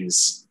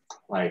communities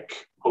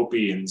like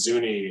Hopi and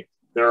Zuni,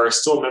 there are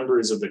still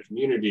members of the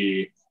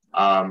community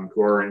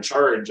who are in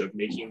charge of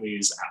making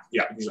these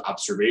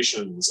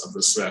observations of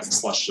the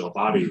celestial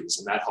bodies,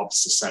 and that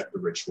helps to set the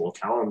ritual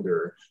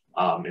calendar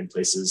in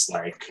places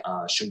like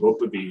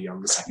Shingopabi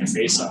on the second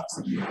mesa.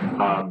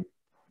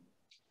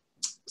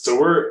 So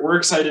we're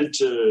excited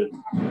to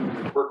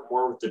work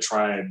more with the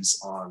tribes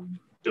on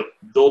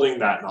building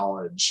that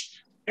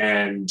knowledge.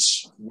 And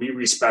we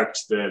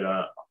respect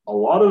that a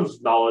lot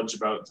of knowledge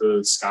about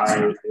the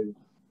sky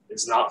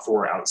is not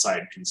for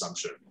outside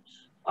consumption.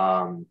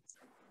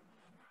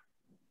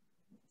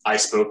 I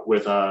spoke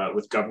with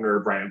Governor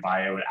Brian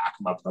Bayo at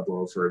Acoma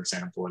Pueblo, for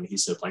example, and he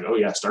said, like, oh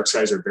yes, dark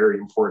skies are very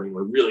important.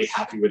 We're really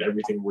happy with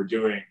everything we're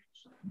doing,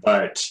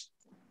 but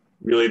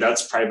really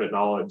that's private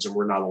knowledge and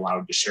we're not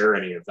allowed to share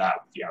any of that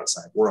with the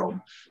outside world.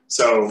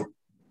 So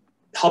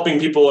helping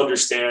people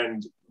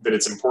understand that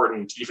it's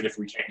important, even if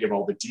we can't give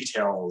all the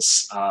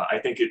details, I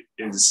think it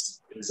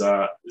is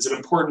an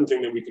important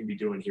thing that we can be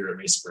doing here at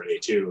Mesa Verde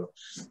too.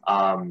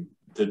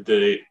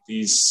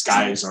 These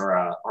skies are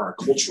a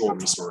cultural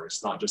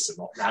resource, not just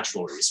a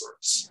natural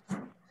resource.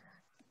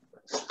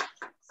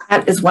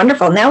 That is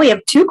wonderful. Now we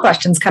have two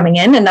questions coming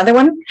in. Another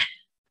one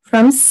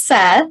from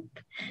Seth,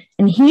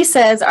 and he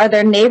says, are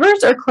there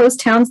neighbors or close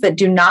towns that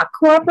do not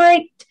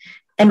cooperate?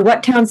 And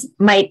what towns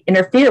might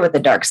interfere with the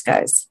dark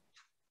skies?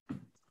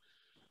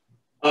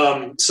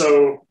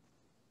 So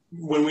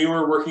when we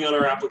were working on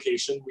our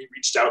application, we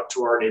reached out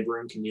to our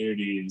neighboring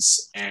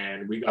communities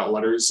and we got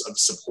letters of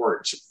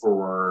support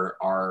for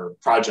our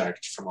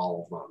project from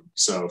all of them.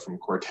 So from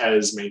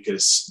Cortez,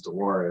 Mancos,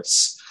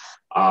 Dolores,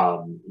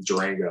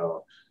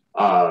 Durango.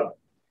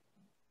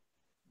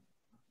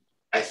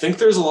 I think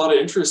there's a lot of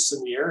interest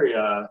in the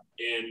area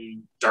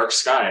in dark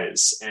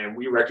skies, and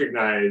we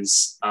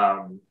recognize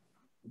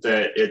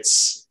that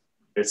it's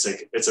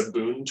a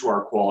boon to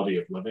our quality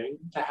of living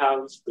to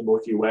have the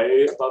Milky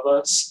Way above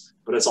us,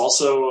 but it's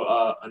also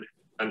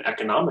an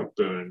economic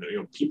boon. You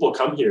know, people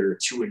come here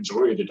to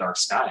enjoy the dark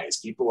skies.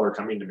 People are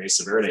coming to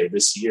Mesa Verde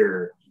this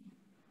year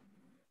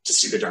to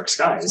see the dark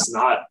skies,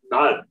 not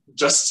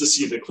just to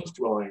see the cliff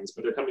dwellings,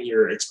 but they're coming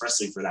here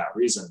expressly for that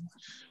reason.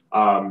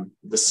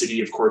 The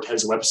City of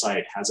Cortez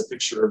website has a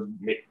picture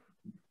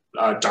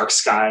of dark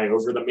sky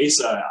over the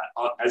mesa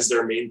as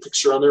their main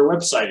picture on their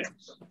website.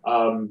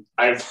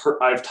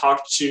 I've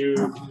talked to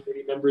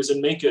community members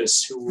in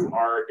Mancos who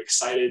are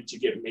excited to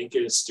get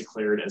Mancos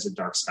declared as a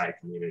dark sky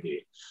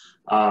community.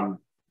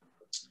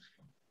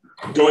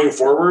 Going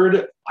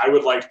forward, I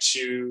would like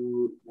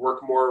to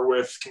work more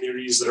with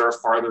communities that are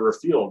farther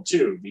afield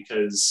too,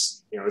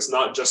 because it's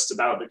not just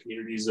about the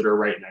communities that are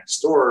right next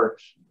door,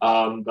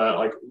 but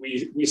like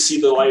we see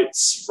the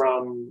lights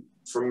from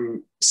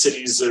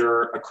cities that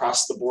are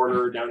across the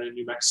border down in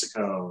New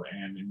Mexico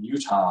and in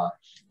Utah,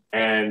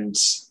 and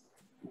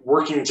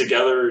working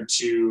together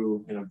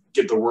to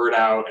get the word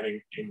out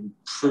and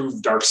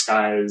improve dark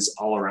skies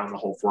all around the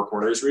whole Four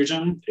Corners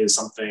region is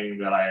something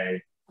that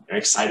I am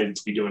excited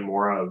to be doing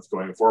more of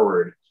going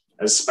forward,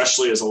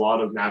 especially as a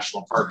lot of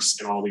national parks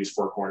in all these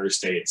Four Corners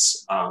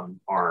states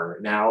are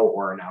now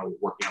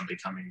working on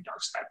becoming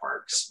dark sky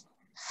parks.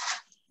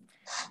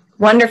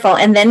 Wonderful.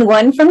 And then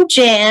one from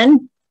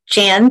Jan.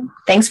 Jan,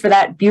 thanks for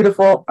that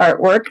beautiful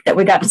artwork that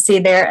we got to see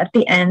there at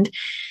the end.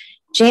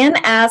 Jan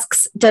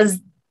asks, does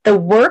the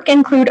work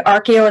include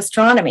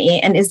archaeoastronomy,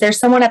 and is there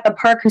someone at the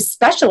park who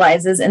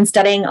specializes in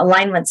studying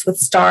alignments with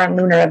star and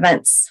lunar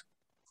events?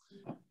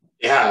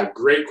 Yeah,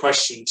 great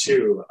question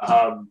too.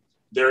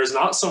 There is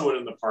not someone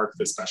in the park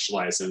that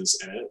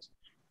specializes in it.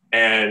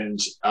 And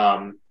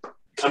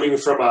coming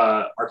from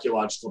an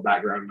archaeological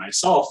background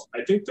myself,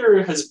 I think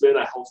there has been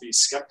a healthy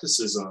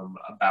skepticism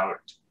about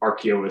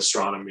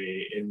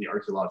archaeoastronomy in the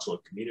archaeological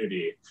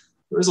community.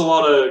 There's a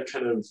lot of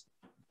kind of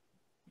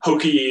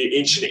hokey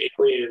ancient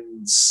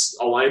aliens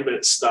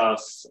alignment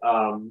stuff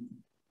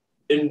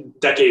in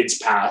decades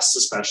past,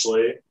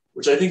 especially,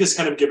 which I think has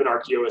kind of given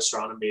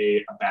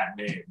archaeoastronomy a bad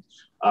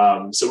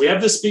name. So we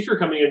have this speaker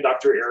coming in,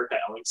 Dr. Erica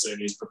Ellingson,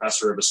 who's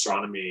professor of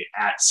astronomy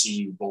at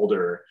CU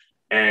Boulder.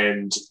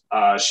 And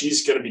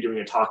she's going to be doing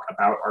a talk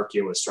about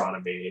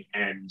archaeoastronomy,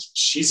 and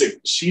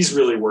she's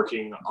really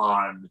working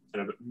on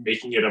kind of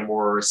making it a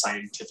more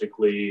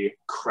scientifically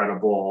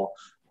credible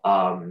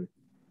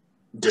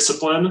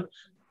discipline.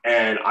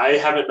 And I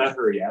haven't met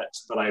her yet,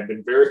 but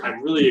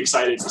I'm really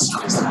excited to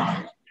see this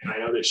talk. And I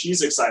know that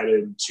she's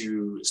excited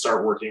to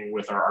start working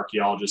with our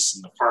archaeologists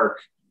in the park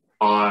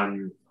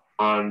on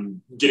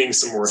getting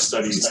some more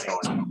studies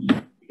going.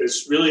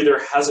 Because really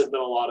there hasn't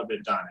been a lot of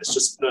it done. It's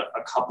just been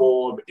a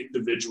couple of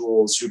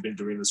individuals who've been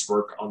doing this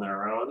work on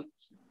their own.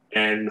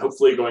 And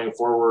hopefully going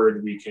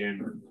forward, we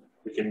can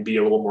be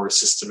a little more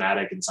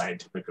systematic and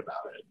scientific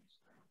about it.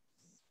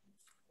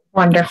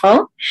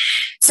 Wonderful.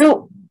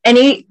 So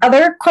any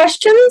other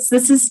questions?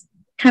 This is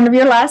kind of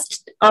your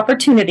last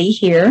opportunity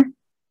here.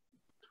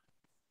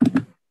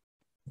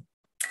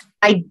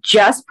 I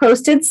just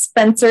posted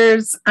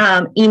Spencer's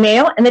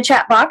email in the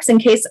chat box in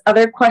case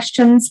other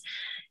questions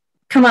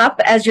come up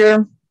as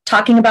you're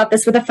talking about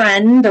this with a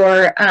friend,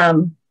 or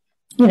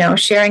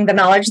sharing the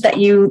knowledge that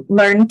you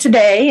learned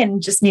today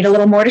and just need a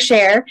little more to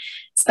share.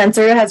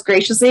 Spencer has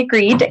graciously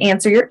agreed to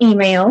answer your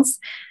emails.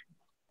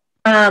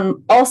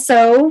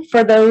 Also,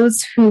 for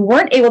those who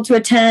weren't able to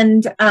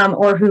attend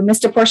or who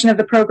missed a portion of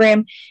the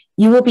program,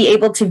 you will be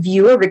able to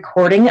view a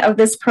recording of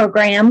this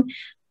program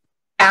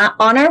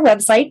on our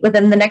website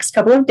within the next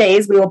couple of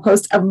days. We will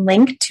post a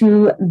link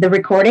to the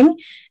recording,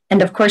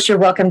 And of course, you're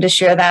welcome to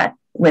share that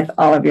with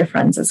all of your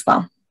friends as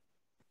well.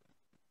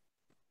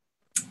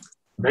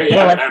 Great,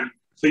 yeah.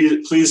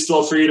 Please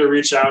feel free to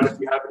reach out if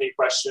you have any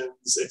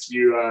questions. If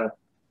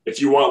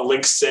you want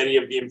links to any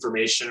of the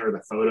information or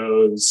the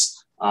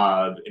photos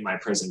in my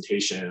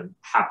presentation, I'm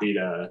happy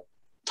to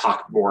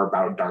talk more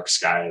about dark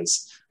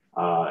skies.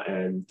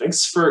 And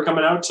thanks for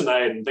coming out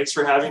tonight, and thanks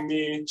for having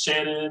me,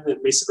 Shannon and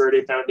Mesa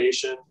Verde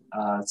Foundation.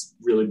 It's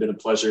really been a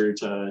pleasure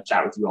to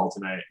chat with you all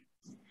tonight.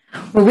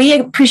 Well, we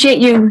appreciate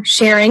you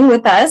sharing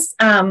with us.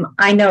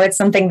 I know it's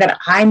something that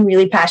I'm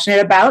really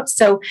passionate about.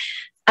 So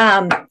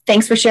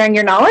thanks for sharing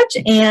your knowledge,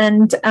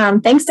 and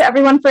thanks to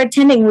everyone for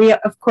attending. We,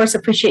 of course,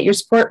 appreciate your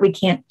support. We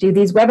can't do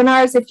these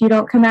webinars if you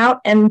don't come out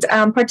and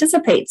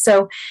participate.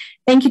 So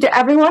thank you to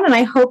everyone, and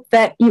I hope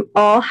that you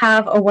all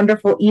have a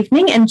wonderful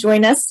evening and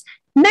join us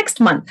next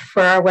month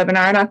for our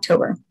webinar in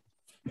October.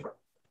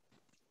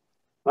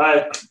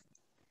 Bye.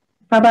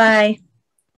 Bye-bye.